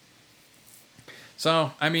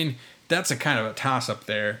 So, I mean, that's a kind of a toss-up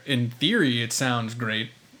there. In theory, it sounds great,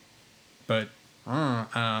 but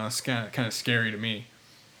it's kind of scary to me.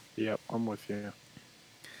 Yep, I'm with you.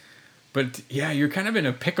 But yeah, you're kind of in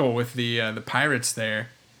a pickle with the Pirates there.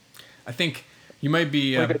 I think you might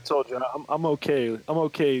be. Like I told you, I'm okay. I'm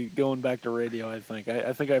okay going back to radio. I think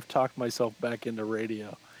I've talked myself back into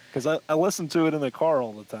radio because I listen to it in the car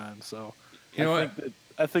all the time. So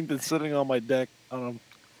I think that sitting on my deck on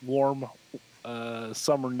a warm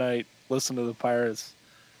summer night, listen to the Pirates,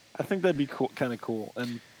 I think that'd be cool, kind of cool.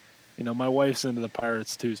 And my wife's into the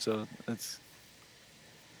Pirates too, so it's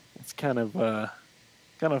kind of a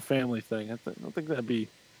family thing. I think that'd be.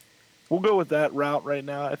 We'll go with that route right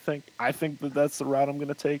now. I think that's the route I'm going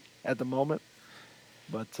to take at the moment.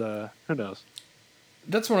 But who knows?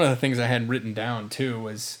 That's one of the things I had written down too,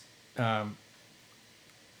 was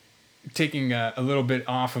taking a little bit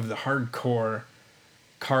off of the hardcore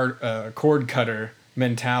cord cutter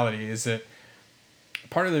mentality. Is that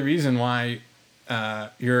part of the reason why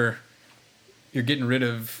you're getting rid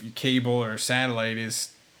of cable or satellite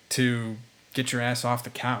is to get your ass off the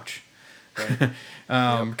couch. Right.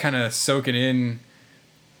 Kind of soak it in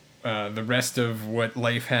the rest of what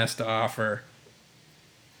life has to offer.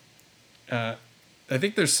 I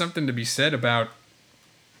think there's something to be said about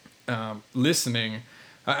listening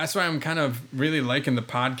That's why I'm kind of really liking the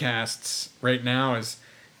podcasts right now. Is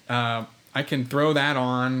I can throw that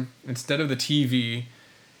on instead of the TV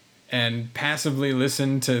and passively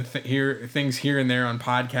listen to hear things here and there on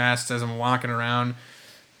podcasts as I'm walking around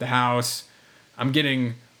the house. I'm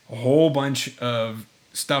getting a whole bunch of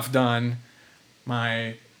stuff done.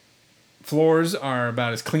 My floors are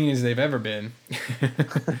about as clean as they've ever been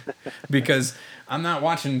because I'm not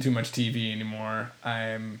watching too much TV anymore.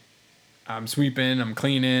 I'm sweeping, I'm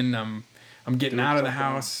cleaning, I'm getting out of the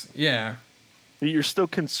house. Yeah. You're still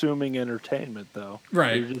consuming entertainment though.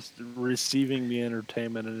 Right. You're just receiving the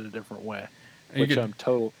entertainment in a different way, You which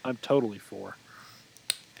could- I'm totally for.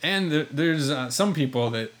 And there's some people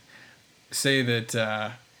that say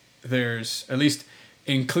that there's, at least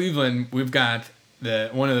in Cleveland, we've got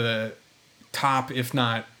one of the top, if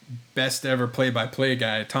not best ever play-by-play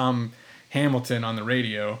guy, Tom Hamilton, on the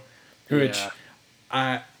radio, which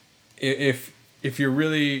if you're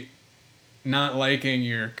really not liking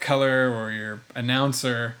your color or your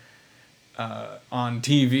announcer on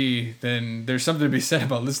TV, then there's something to be said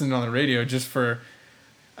about listening on the radio. Just for,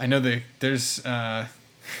 I know that there's as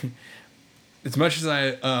much as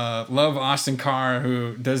I love Austin Carr,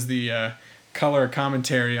 who does the color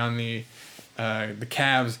commentary on the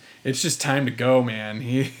Cavs, it's just time to go, man.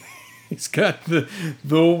 He's got the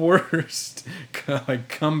worst like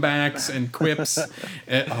comebacks and quips.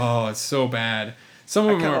 It's so bad. Some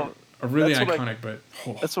of them are really iconic, but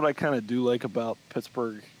that's what I kind of do like about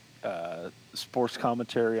Pittsburgh sports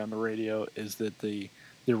commentary on the radio, is that the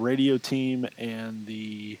radio team and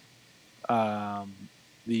the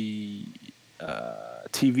TV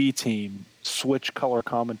team switch color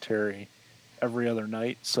commentary every other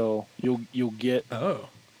night, so you'll get a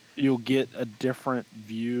different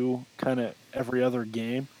view kind of every other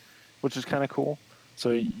game, which is kind of cool.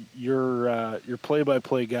 So your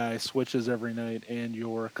play-by-play guy switches every night, and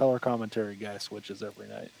your color commentary guy switches every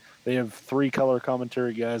night. They have 3 color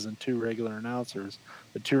commentary guys and 2 regular announcers.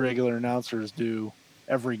 The 2 regular announcers do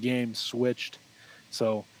every game switched.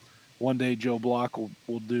 So one day Joe Block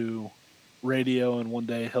will do radio, and one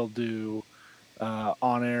day he'll do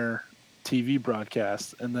on-air TV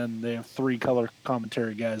broadcast. And then they have 3 color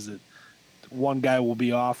commentary guys that one guy will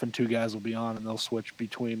be off and 2 guys will be on, and they'll switch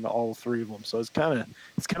between all 3 of them. So it's kind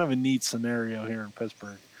of a neat scenario here in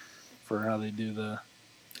Pittsburgh for how they do the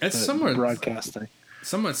broadcasting.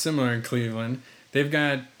 Somewhat similar in Cleveland. They've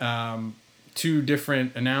got 2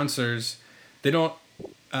 different announcers. They don't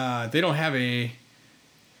have a.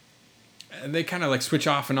 They kind of like switch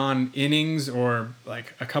off and on innings, or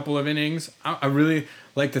like a couple of innings. I really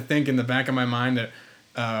like to think in the back of my mind that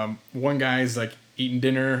one guy's like eating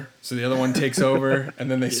dinner, so the other one takes over, and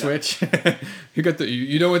then they switch.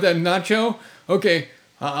 You know what that nacho? Okay,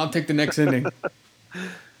 I'll take the next inning.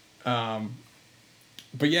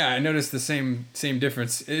 But yeah, I noticed the same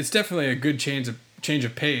difference. It's definitely a good change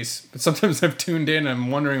of pace. But sometimes I've tuned in and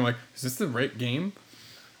I'm wondering, like, is this the right game?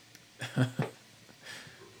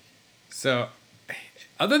 So,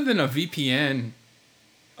 other than a VPN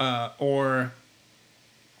or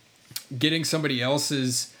getting somebody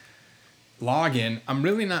else's login, I'm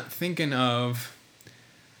really not thinking of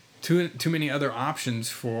too many other options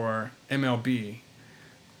for MLB.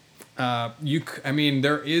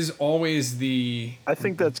 There is always the. I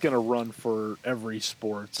think that's going to run for every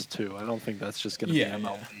sports too. I don't think that's just going to be MLB.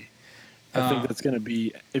 Yeah. I think that's going to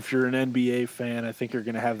be, if you're an NBA fan, I think you're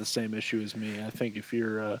going to have the same issue as me. I think if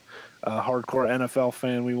you're a hardcore NFL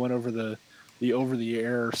fan, we went over the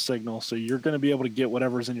over-the-air signal, so you're going to be able to get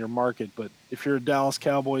whatever's in your market. But if you're a Dallas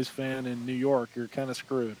Cowboys fan in New York, you're kind of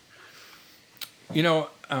screwed.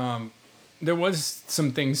 There was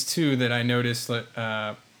some things too that I noticed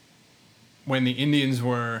that when the Indians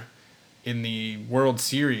were in the World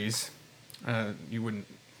Series, you wouldn't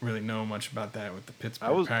really know much about that with the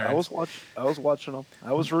Pittsburgh Pirates. I was watching them.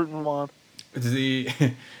 I was rooting them on. They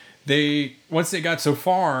once they got so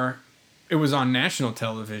far, it was on national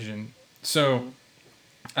television, so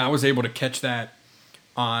I was able to catch that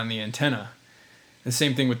on the antenna. The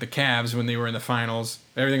same thing with the Cavs when they were in the finals.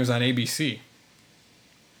 Everything was on ABC,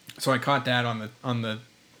 so I caught that on the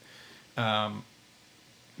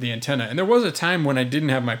antenna. And there was a time when I didn't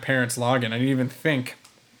have my parents' login. I didn't even think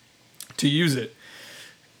to use it.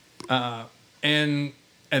 And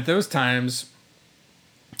at those times,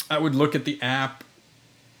 I would look at the app.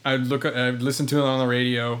 I'd listen to it on the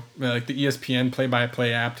radio, like the ESPN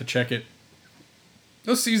play-by-play app, to check it.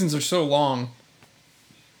 Those seasons are so long.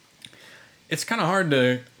 It's kind of hard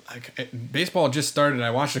to, baseball just started.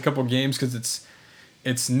 I watched a couple games because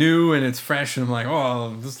it's new and it's fresh, and I'm like,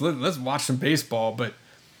 oh, let's watch some baseball. But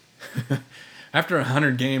after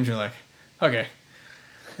 100 games, you're like, okay,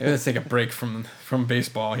 Maybe let's take a break from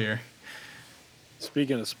baseball here.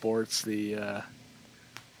 Speaking of sports, the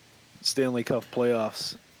Stanley Cup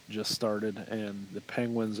playoffs just started, and the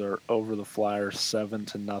Penguins are over the Flyers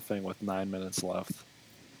 7-0 with 9 minutes left.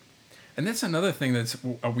 And that's another thing that's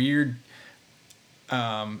a weird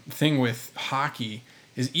thing with hockey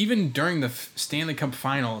is even during the Stanley Cup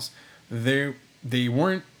Finals, they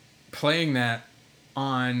weren't playing that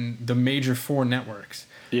on the major 4 networks.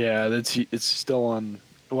 Yeah, it's still on.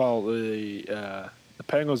 Well, the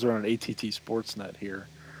Penguins are on ATT Sportsnet here,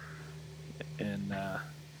 and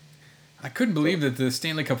I couldn't believe that the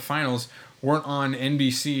Stanley Cup Finals weren't on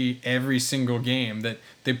NBC every single game. That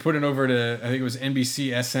they put it over to, I think it was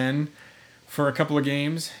NBC SN for a couple of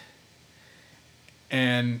games.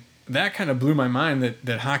 And that kind of blew my mind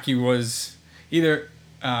that hockey was either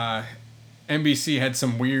NBC had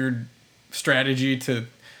some weird strategy to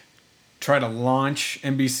try to launch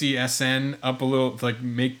NBC SN up a little, like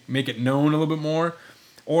make it known a little bit more,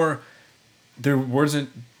 or there was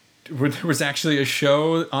actually a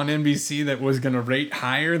show on NBC that was going to rate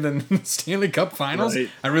higher than the Stanley Cup Finals.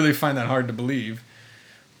 Right. I really find that hard to believe.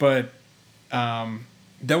 But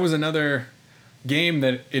that was another game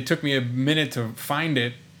that it took me a minute to find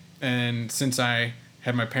it. And since I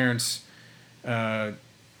had my parents' cable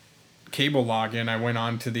login, I went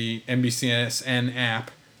on to the NBCSN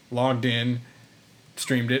app, logged in,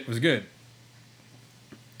 streamed it, was good.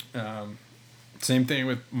 Same thing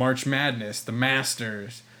with March Madness, the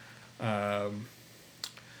Masters, all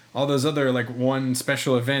those other like one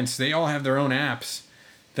special events. They all have their own apps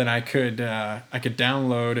that I could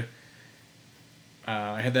download.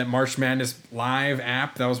 I had that March Madness Live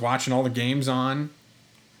app that I was watching all the games on.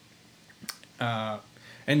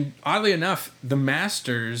 And oddly enough, the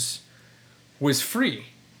Masters was free.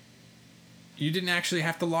 You didn't actually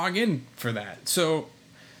have to log in for that. So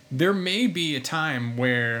there may be a time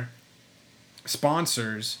where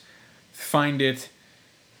sponsors find it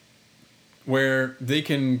where they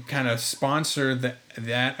can kind of sponsor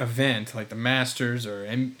that event, like the Masters or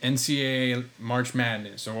NCAA March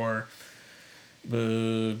Madness or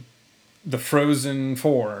the Frozen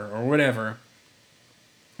Four or whatever,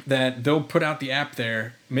 that they'll put out the app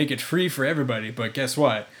there, make it free for everybody, but guess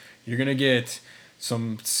what? You're going to get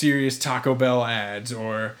some serious Taco Bell ads,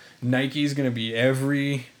 or Nike's going to be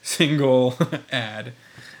every single ad.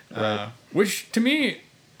 Right. Which, to me,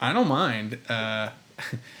 I don't mind.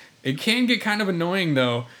 It can get kind of annoying,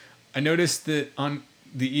 though. I noticed that on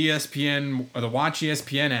the ESPN, or the Watch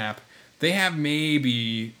ESPN app, they have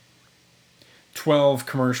maybe 12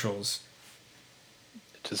 commercials.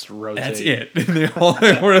 Just rotate. That's it. They all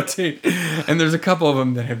rotate. And there's a couple of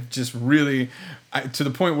them that have just really, to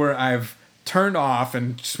the point where I've turned off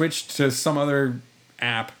and switched to some other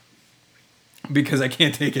app because I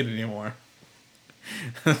can't take it anymore.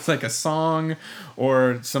 It's like a song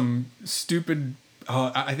or some stupid,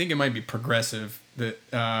 I think it might be Progressive,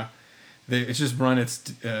 that it's just run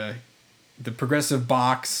the Progressive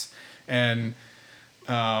box and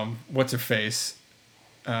what's her face?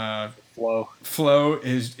 Flo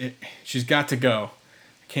she's got to go.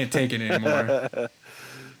 I can't take it anymore.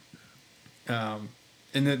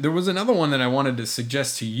 And there was another one that I wanted to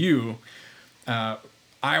suggest to you. I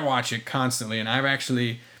watch it constantly, and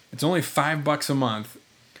it's only $5 a month,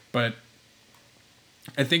 but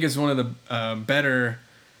I think it's one of the better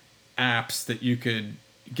apps that you could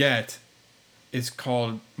get. It's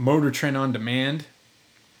called Motor Trend On Demand.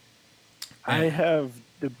 I have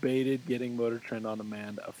debated getting Motor Trend On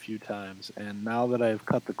Demand a few times, and now that I've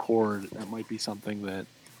cut the cord, that might be something that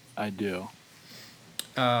I do.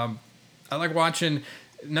 I like watching.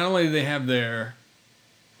 Not only do they have their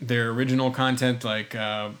original content, like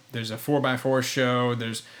there's a 4x4 show.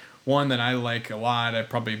 There's one that I like a lot. I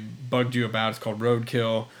probably bugged you about. It's called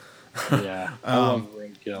Roadkill. Yeah, I love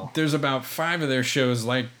Roadkill. There's about 5 of their shows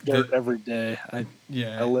like Dirt every day. I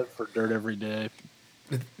live for Dirt every day.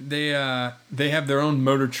 They have their own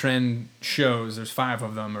Motor Trend shows. There's 5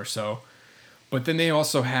 of them or so, but then they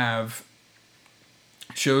also have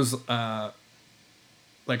shows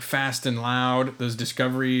like Fast and Loud, those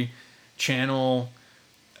Discovery Channel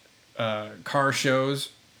car shows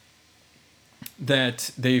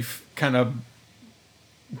that they've kind of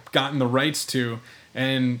gotten the rights to,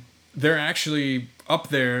 and they're actually up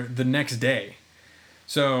there the next day.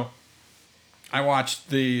 So I watched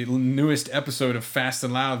the newest episode of Fast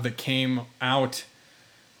and Loud that came out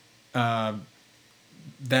that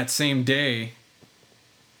same day,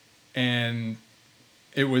 and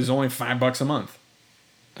it was only $5 a month.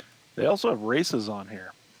 They also have races on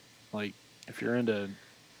here. Like, if you're into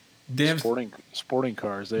sporting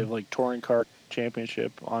cars, they have like Touring Car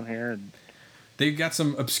Championship on here. And They've got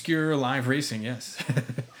some obscure live racing, yes.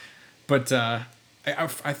 But I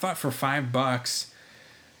thought for $5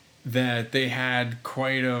 that they had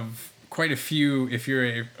quite a few. If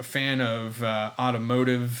you're a fan of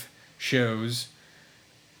automotive shows,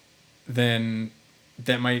 then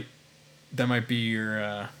that might be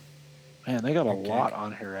your Man, they got a gig. lot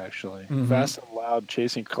on here actually. Mhm. Fast and Loud,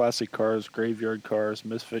 Chasing Classic Cars, Graveyard Cars,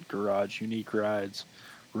 Misfit Garage, Unique Rides,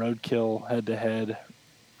 Roadkill, Head to Head,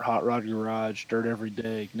 Hot Rod Garage, Dirt Every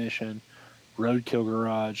Day, Ignition, Roadkill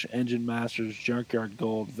Garage, Engine Masters, Junkyard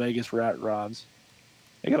Gold, Vegas Rat Rods.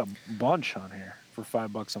 They got a bunch on here for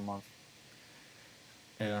 $5 a month.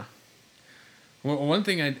 Yeah. Well, one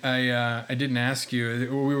thing I didn't ask you,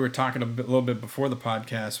 we were talking little bit before the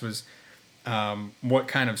podcast, was what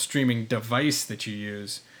kind of streaming device that you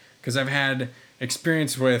use. Because I've had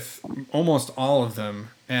experience with almost all of them,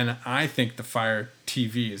 and I think the Fire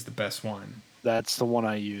TV is the best one. That's the one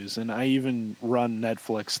I use, and I even run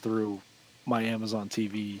Netflix through my Amazon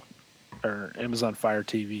TV or Amazon Fire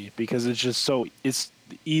TV because it's just the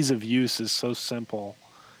ease of use is so simple,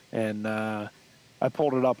 and I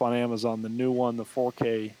pulled it up on Amazon. The new one, the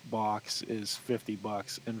 4K box, is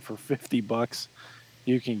 $50, and for $50,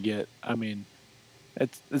 you can get. I mean,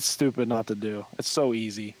 it's stupid not to do. It's so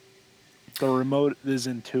easy. The remote is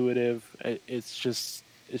intuitive. It's just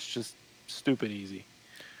stupid easy.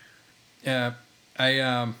 Yeah,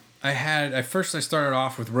 I started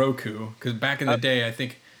off with Roku because back in the day I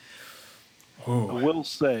think. I will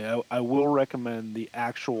say I will recommend the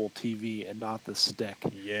actual TV and not the stick.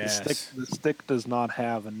 Yes. The stick does not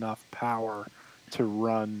have enough power to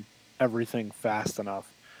run everything fast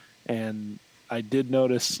enough. And I did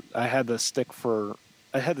notice I had the stick first,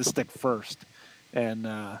 and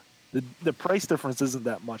the price difference isn't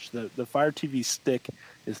that much. The Fire TV stick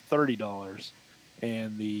is $30,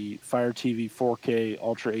 and the Fire TV 4K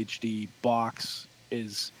Ultra HD box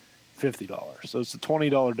is $50. So it's a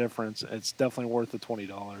 $20 difference. It's definitely worth the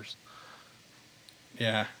 $20.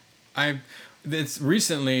 Yeah, it's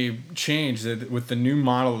recently changed with the new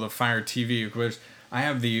model of the Fire TV, which I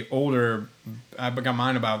have the older. I got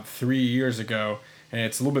mine about 3 years ago, and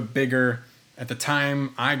it's a little bit bigger. At the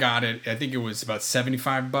time I got it, I think it was about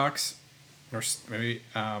 $75, or maybe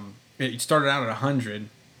it started out at $100.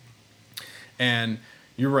 And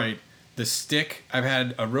you're right. The stick, I've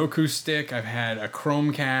had a Roku stick, I've had a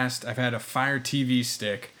Chromecast, I've had a Fire TV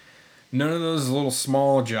stick. None of those little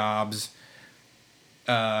small jobs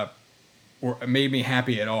made me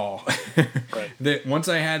happy at all. Right. That once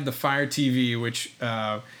I had the Fire TV, which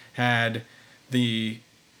had the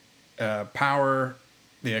power,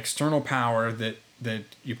 the external power that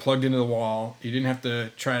you plugged into the wall, you didn't have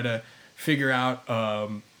to try to figure out a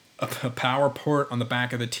power port on the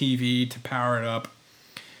back of the TV to power it up,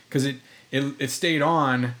 because it stayed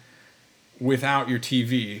on without your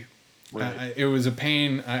TV. Right. It was a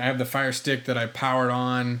pain. I have the Fire Stick that I powered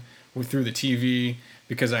on through the TV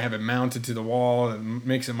because I have it mounted to the wall. It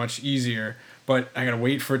makes it much easier. But I gotta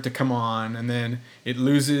wait for it to come on, and then it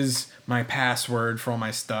loses my password for all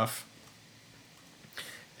my stuff.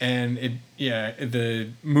 And the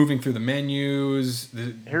moving through the menus,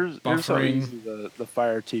 the Here's how buffering. easy the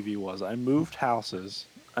Fire TV was. I moved houses.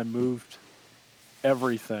 I moved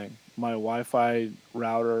everything. My Wi-Fi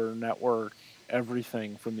router, network,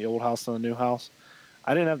 everything from the old house to the new house.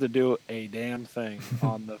 I didn't have to do a damn thing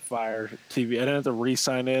on the Fire TV. I didn't have to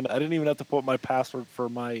re-sign in. I didn't even have to put my password for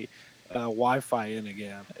my Wi-Fi in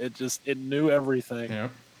again. It knew everything. Yeah.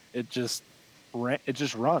 It just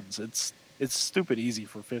runs. It's stupid easy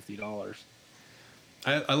for $50.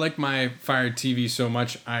 I like my Fire TV so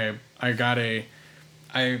much. I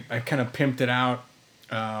kind of pimped it out.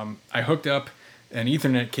 I hooked up an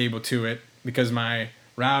Ethernet cable to it because my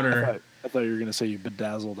router. I thought you were gonna say you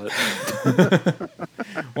bedazzled it.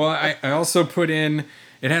 Well, I also put in.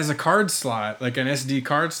 It has a card slot, like an SD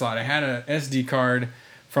card slot. I had a SD card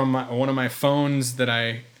from one of my phones that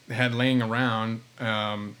I had laying around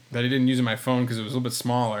that I didn't use on my phone because it was a little bit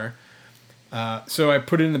smaller. So I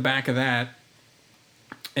put it in the back of that,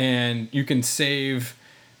 and you can save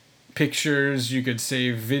pictures, you could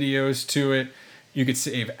save videos to it, you could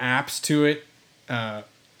save apps to it.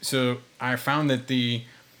 So I found that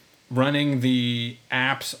running the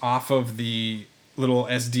apps off of the little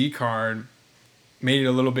SD card made it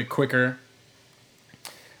a little bit quicker.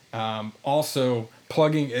 Also,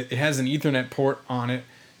 plugging it has an Ethernet port on it.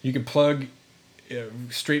 You can plug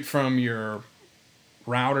straight from your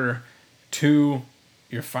router to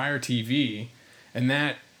your Fire TV, and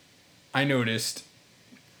that I noticed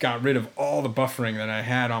got rid of all the buffering that I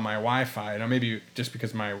had on my Wi-Fi. Now maybe just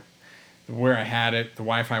because where I had it, the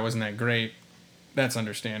Wi-Fi wasn't that great. That's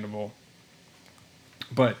understandable.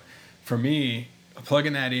 But for me,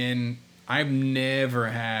 plugging that in, I've never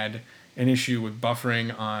had an issue with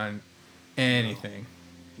buffering on anything.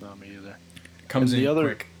 Not me either. It comes And in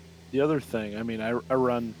quick. the other thing, I mean, I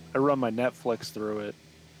run my Netflix through it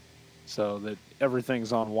so that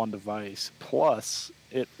everything's on one device. Plus,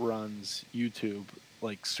 it runs YouTube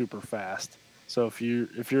like super fast. So if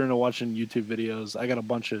you're into watching YouTube videos,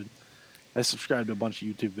 I subscribe to a bunch of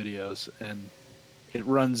YouTube videos, and it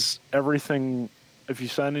runs everything. If you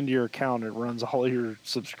sign into your account, it runs all your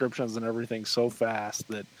subscriptions and everything so fast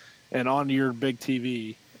that, and on your big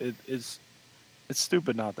TV, it's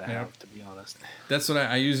stupid not to have, to be honest. That's what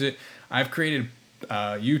I use it. I've created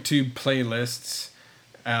YouTube playlists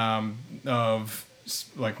of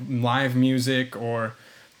like live music or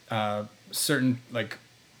certain like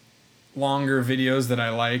longer videos that I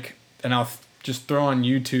like, and I'll just throw on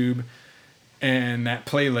YouTube and that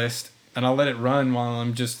playlist, and I'll let it run while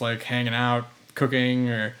I'm just like hanging out, cooking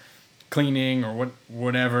or cleaning or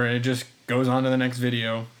whatever. And it just goes on to the next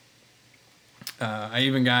video. I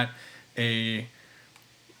even got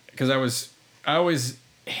because I always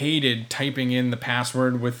hated typing in the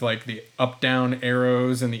password with like the up down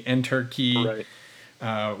arrows and the enter key. Right.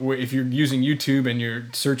 If you're using YouTube and you're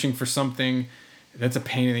searching for something, that's a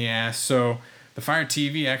pain in the ass. So the Fire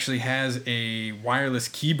TV actually has a wireless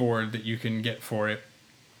keyboard that you can get for it,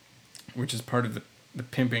 which is part of the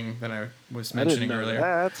pimping that I was mentioning earlier.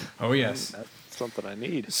 That. Oh yes, that's something I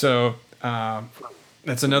need. So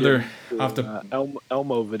that's another off the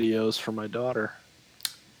Elmo videos for my daughter.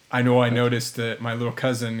 I know. I noticed that my little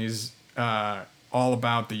cousin is all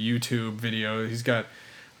about the YouTube video. He's got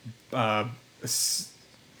a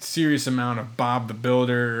serious amount of Bob the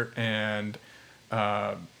Builder and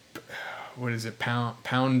what is it?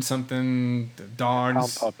 Pound something. The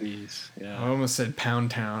dogs. Pound puppies. Yeah. I almost said Pound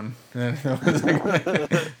Town.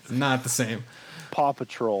 It's not the same. Paw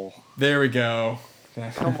Patrol. There we go.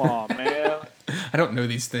 Come on, man. I don't know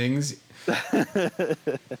these things.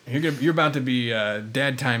 You're about to be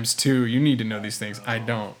dad times 2. You need to know these things. I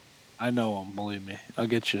don't. I know them. Believe me. I'll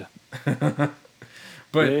get you. But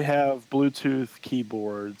they have Bluetooth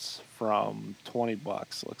keyboards from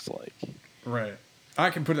 $20. Looks like. Right. I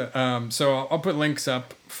can put so I'll put links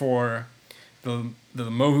up for the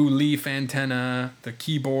Mohu Leaf antenna, the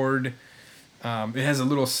keyboard. It has a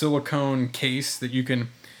little silicone case that you can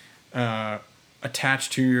attach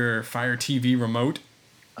to your Fire TV remote.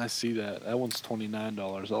 I see that. That one's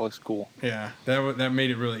 $29. That looks cool. Yeah, that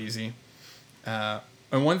made it really easy. And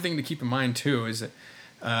one thing to keep in mind too is that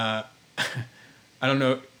I don't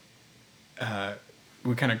know.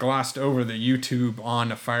 We kind of glossed over the YouTube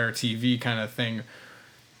on a Fire TV kind of thing.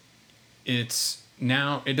 It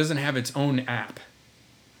doesn't have its own app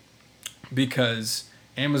because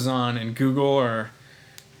Amazon and Google are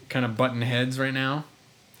kind of button heads right now.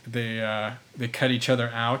 They cut each other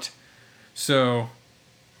out. So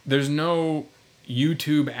there's no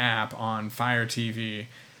YouTube app on Fire TV,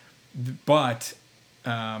 but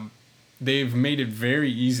they've made it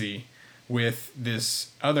very easy with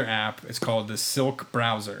this other app. It's called the Silk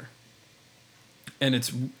Browser, and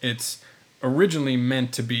it's originally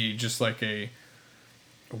meant to be just like a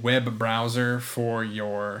web browser for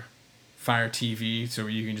your Fire TV, so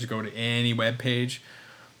you can just go to any web page.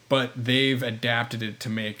 But they've adapted it to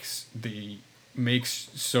make it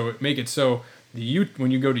so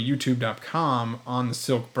when you go to YouTube.com on the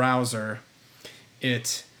Silk browser,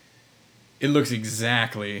 it looks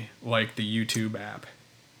exactly like the YouTube app.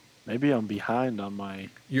 Maybe I'm behind on my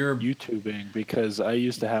YouTubing because I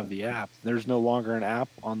used to have the app. There's no longer an app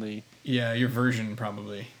on the. Yeah, your version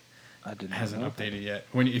probably hasn't updated yet.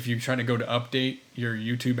 If you try to go to update your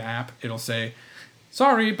YouTube app, it'll say,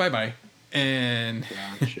 "Sorry, bye bye," and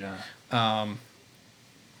gotcha.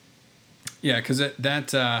 Yeah, because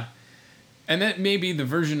that and that may be the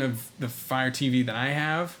version of the Fire TV that I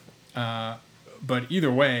have, but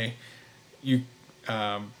either way, you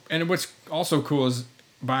and what's also cool is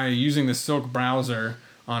by using the Silk browser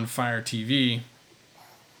on Fire TV,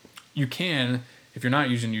 you can, if you're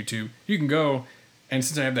not using YouTube, you can go, and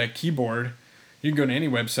since I have that keyboard, you can go to any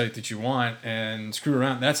website that you want and screw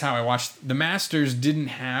around. That's how I watched. The Masters didn't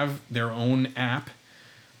have their own app,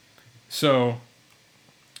 so,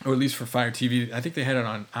 or at least for Fire TV, I think they had it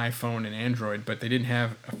on iPhone and Android, but they didn't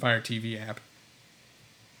have a Fire TV app.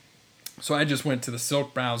 So I just went to the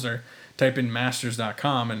Silk browser, type in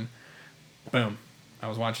masters.com, and boom, I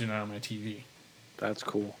was watching it on my TV. That's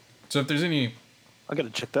cool. So if there's I gotta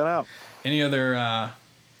check that out. Any other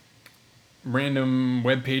random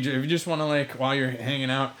web page, if you just want to while you're hanging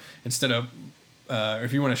out, instead of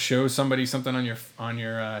if you want to show somebody something on your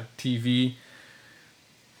TV,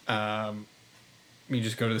 you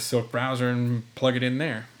just go to the Silk browser and plug it in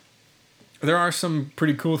there. There are some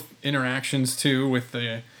pretty cool interactions too with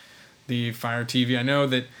the Fire TV. I know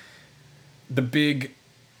that the big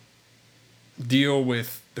deal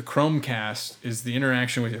with the Chromecast is the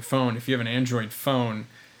interaction with your phone. If you have an Android phone,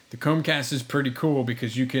 the Chromecast is pretty cool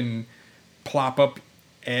because you can plop up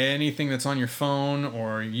anything that's on your phone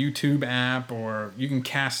or YouTube app, or you can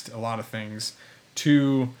cast a lot of things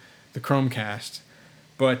to the Chromecast.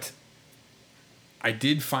 But I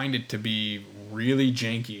did find it to be really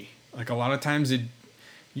janky. Like a lot of times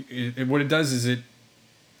what it does is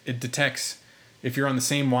it detects if you're on the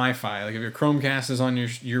same Wi-Fi. Like if your Chromecast is on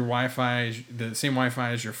your Wi-Fi, the same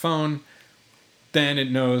Wi-Fi as your phone, then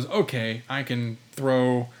it knows, okay, I can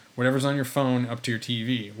throw whatever's on your phone up to your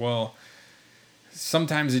TV. Well,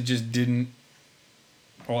 sometimes it just didn't.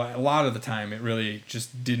 Well, a lot of the time it really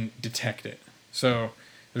just didn't detect it. So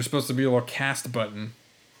there's supposed to be a little cast button.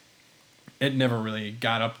 It never really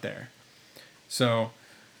got up there. So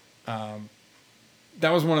that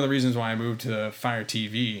was one of the reasons why I moved to Fire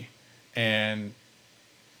TV. And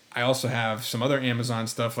I also have some other Amazon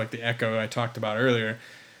stuff like the Echo I talked about earlier.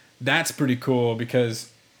 That's pretty cool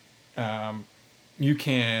because you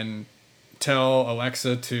can tell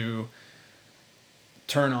Alexa to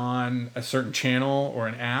turn on a certain channel or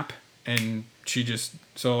an app, and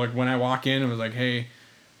so like when I walk in, it was like, hey,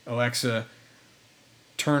 Alexa,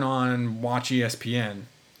 turn on Watch ESPN,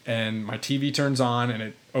 and my TV turns on and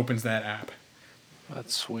it opens that app.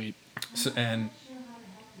 That's sweet. So, and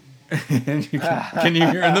can you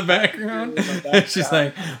hear in the background? She's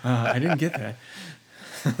like, I didn't get that.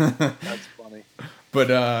 That's funny.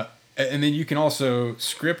 But and then you can also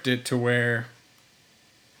script it to where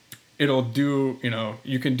it'll do,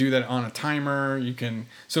 you can do that on a timer.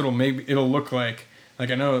 So it'll look like I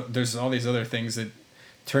know there's all these other things that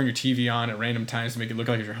turn your TV on at random times to make it look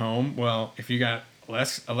like you're home. Well, if you got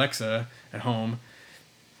Alexa at home,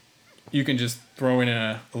 you can just throw in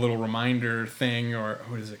a little reminder thing, or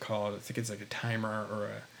what is it called? I think it's like a timer or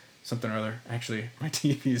something or other. Actually, my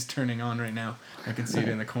TV is turning on right now. I can see it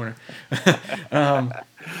in the corner.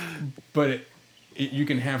 But you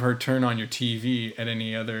can have her turn on your TV at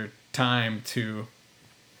any other time to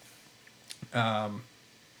kind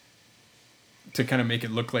of make it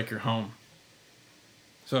look like you're home.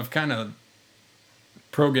 So I've kind of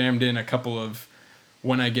programmed in a couple of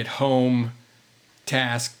when I get home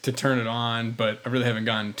tasks to turn it on, but I really haven't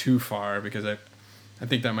gone too far because I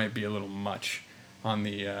think that might be a little much on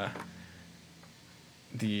the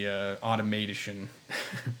automation,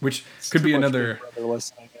 which could be another.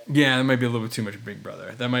 Yeah, that might be a little bit too much Big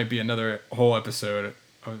Brother. That might be another whole episode.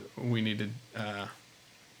 We need to.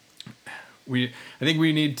 I think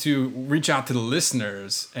we need to reach out to the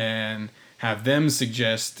listeners and have them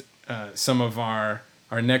suggest some of our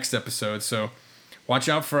next episodes. So watch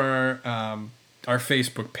out for our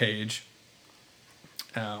Facebook page.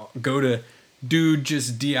 Go to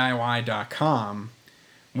dudejustdiy.com.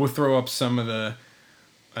 We'll throw up some of the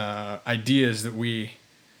ideas that we've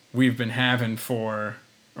been having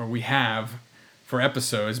we have for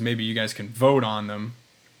episodes. Maybe you guys can vote on them.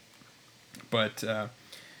 But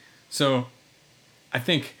so I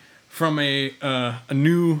think from a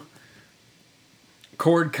new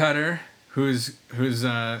cord cutter who's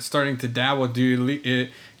starting to dabble, do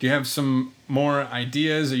you have some more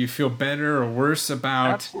ideas, or you feel better or worse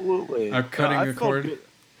about absolutely cutting a cord?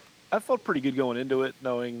 I felt pretty good going into it,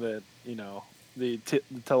 knowing that the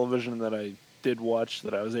television that I did watch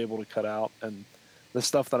that I was able to cut out, and the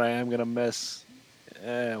stuff that I am gonna miss,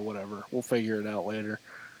 whatever, we'll figure it out later.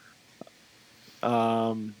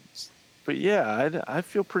 But yeah, I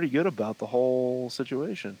feel pretty good about the whole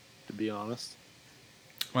situation, to be honest.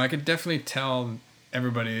 Well, I could definitely tell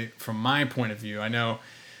everybody from my point of view. I know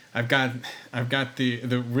I've got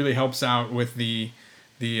the really helps out with the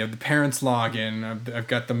parents login. I've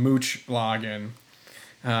got the Mooch login.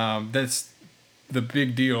 That's the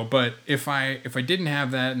big deal. But if I didn't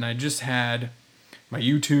have that and I just had my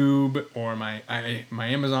YouTube or my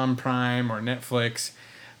Amazon Prime or Netflix,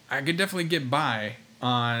 I could definitely get by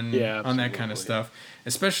on that kind of stuff.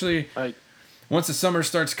 Especially once the summer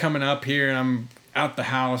starts coming up here and I'm out the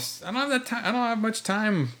house, I don't have that time. I don't have much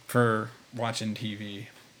time for watching TV.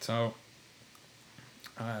 So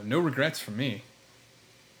no regrets from me.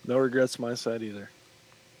 No regrets my side either.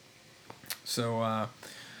 So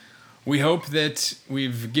we hope that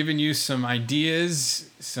we've given you some ideas,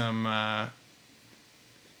 some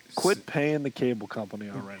quit paying the cable company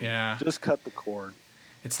already. Yeah. Just cut the cord.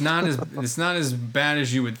 It's not as bad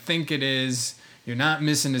as you would think it is. You're not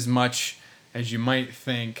missing as much as you might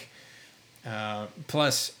think.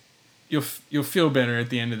 Plus, you'll feel better at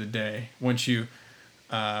the end of the day once you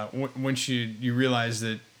once you realize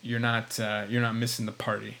that you're not missing the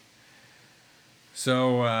party.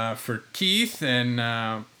 So for Keith and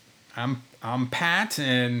I'm Pat,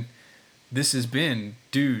 and this has been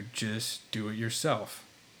Dude, Just Do It Yourself.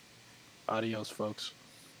 Adios, folks.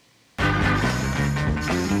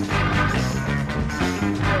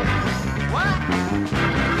 What?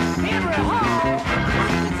 Henry Hart!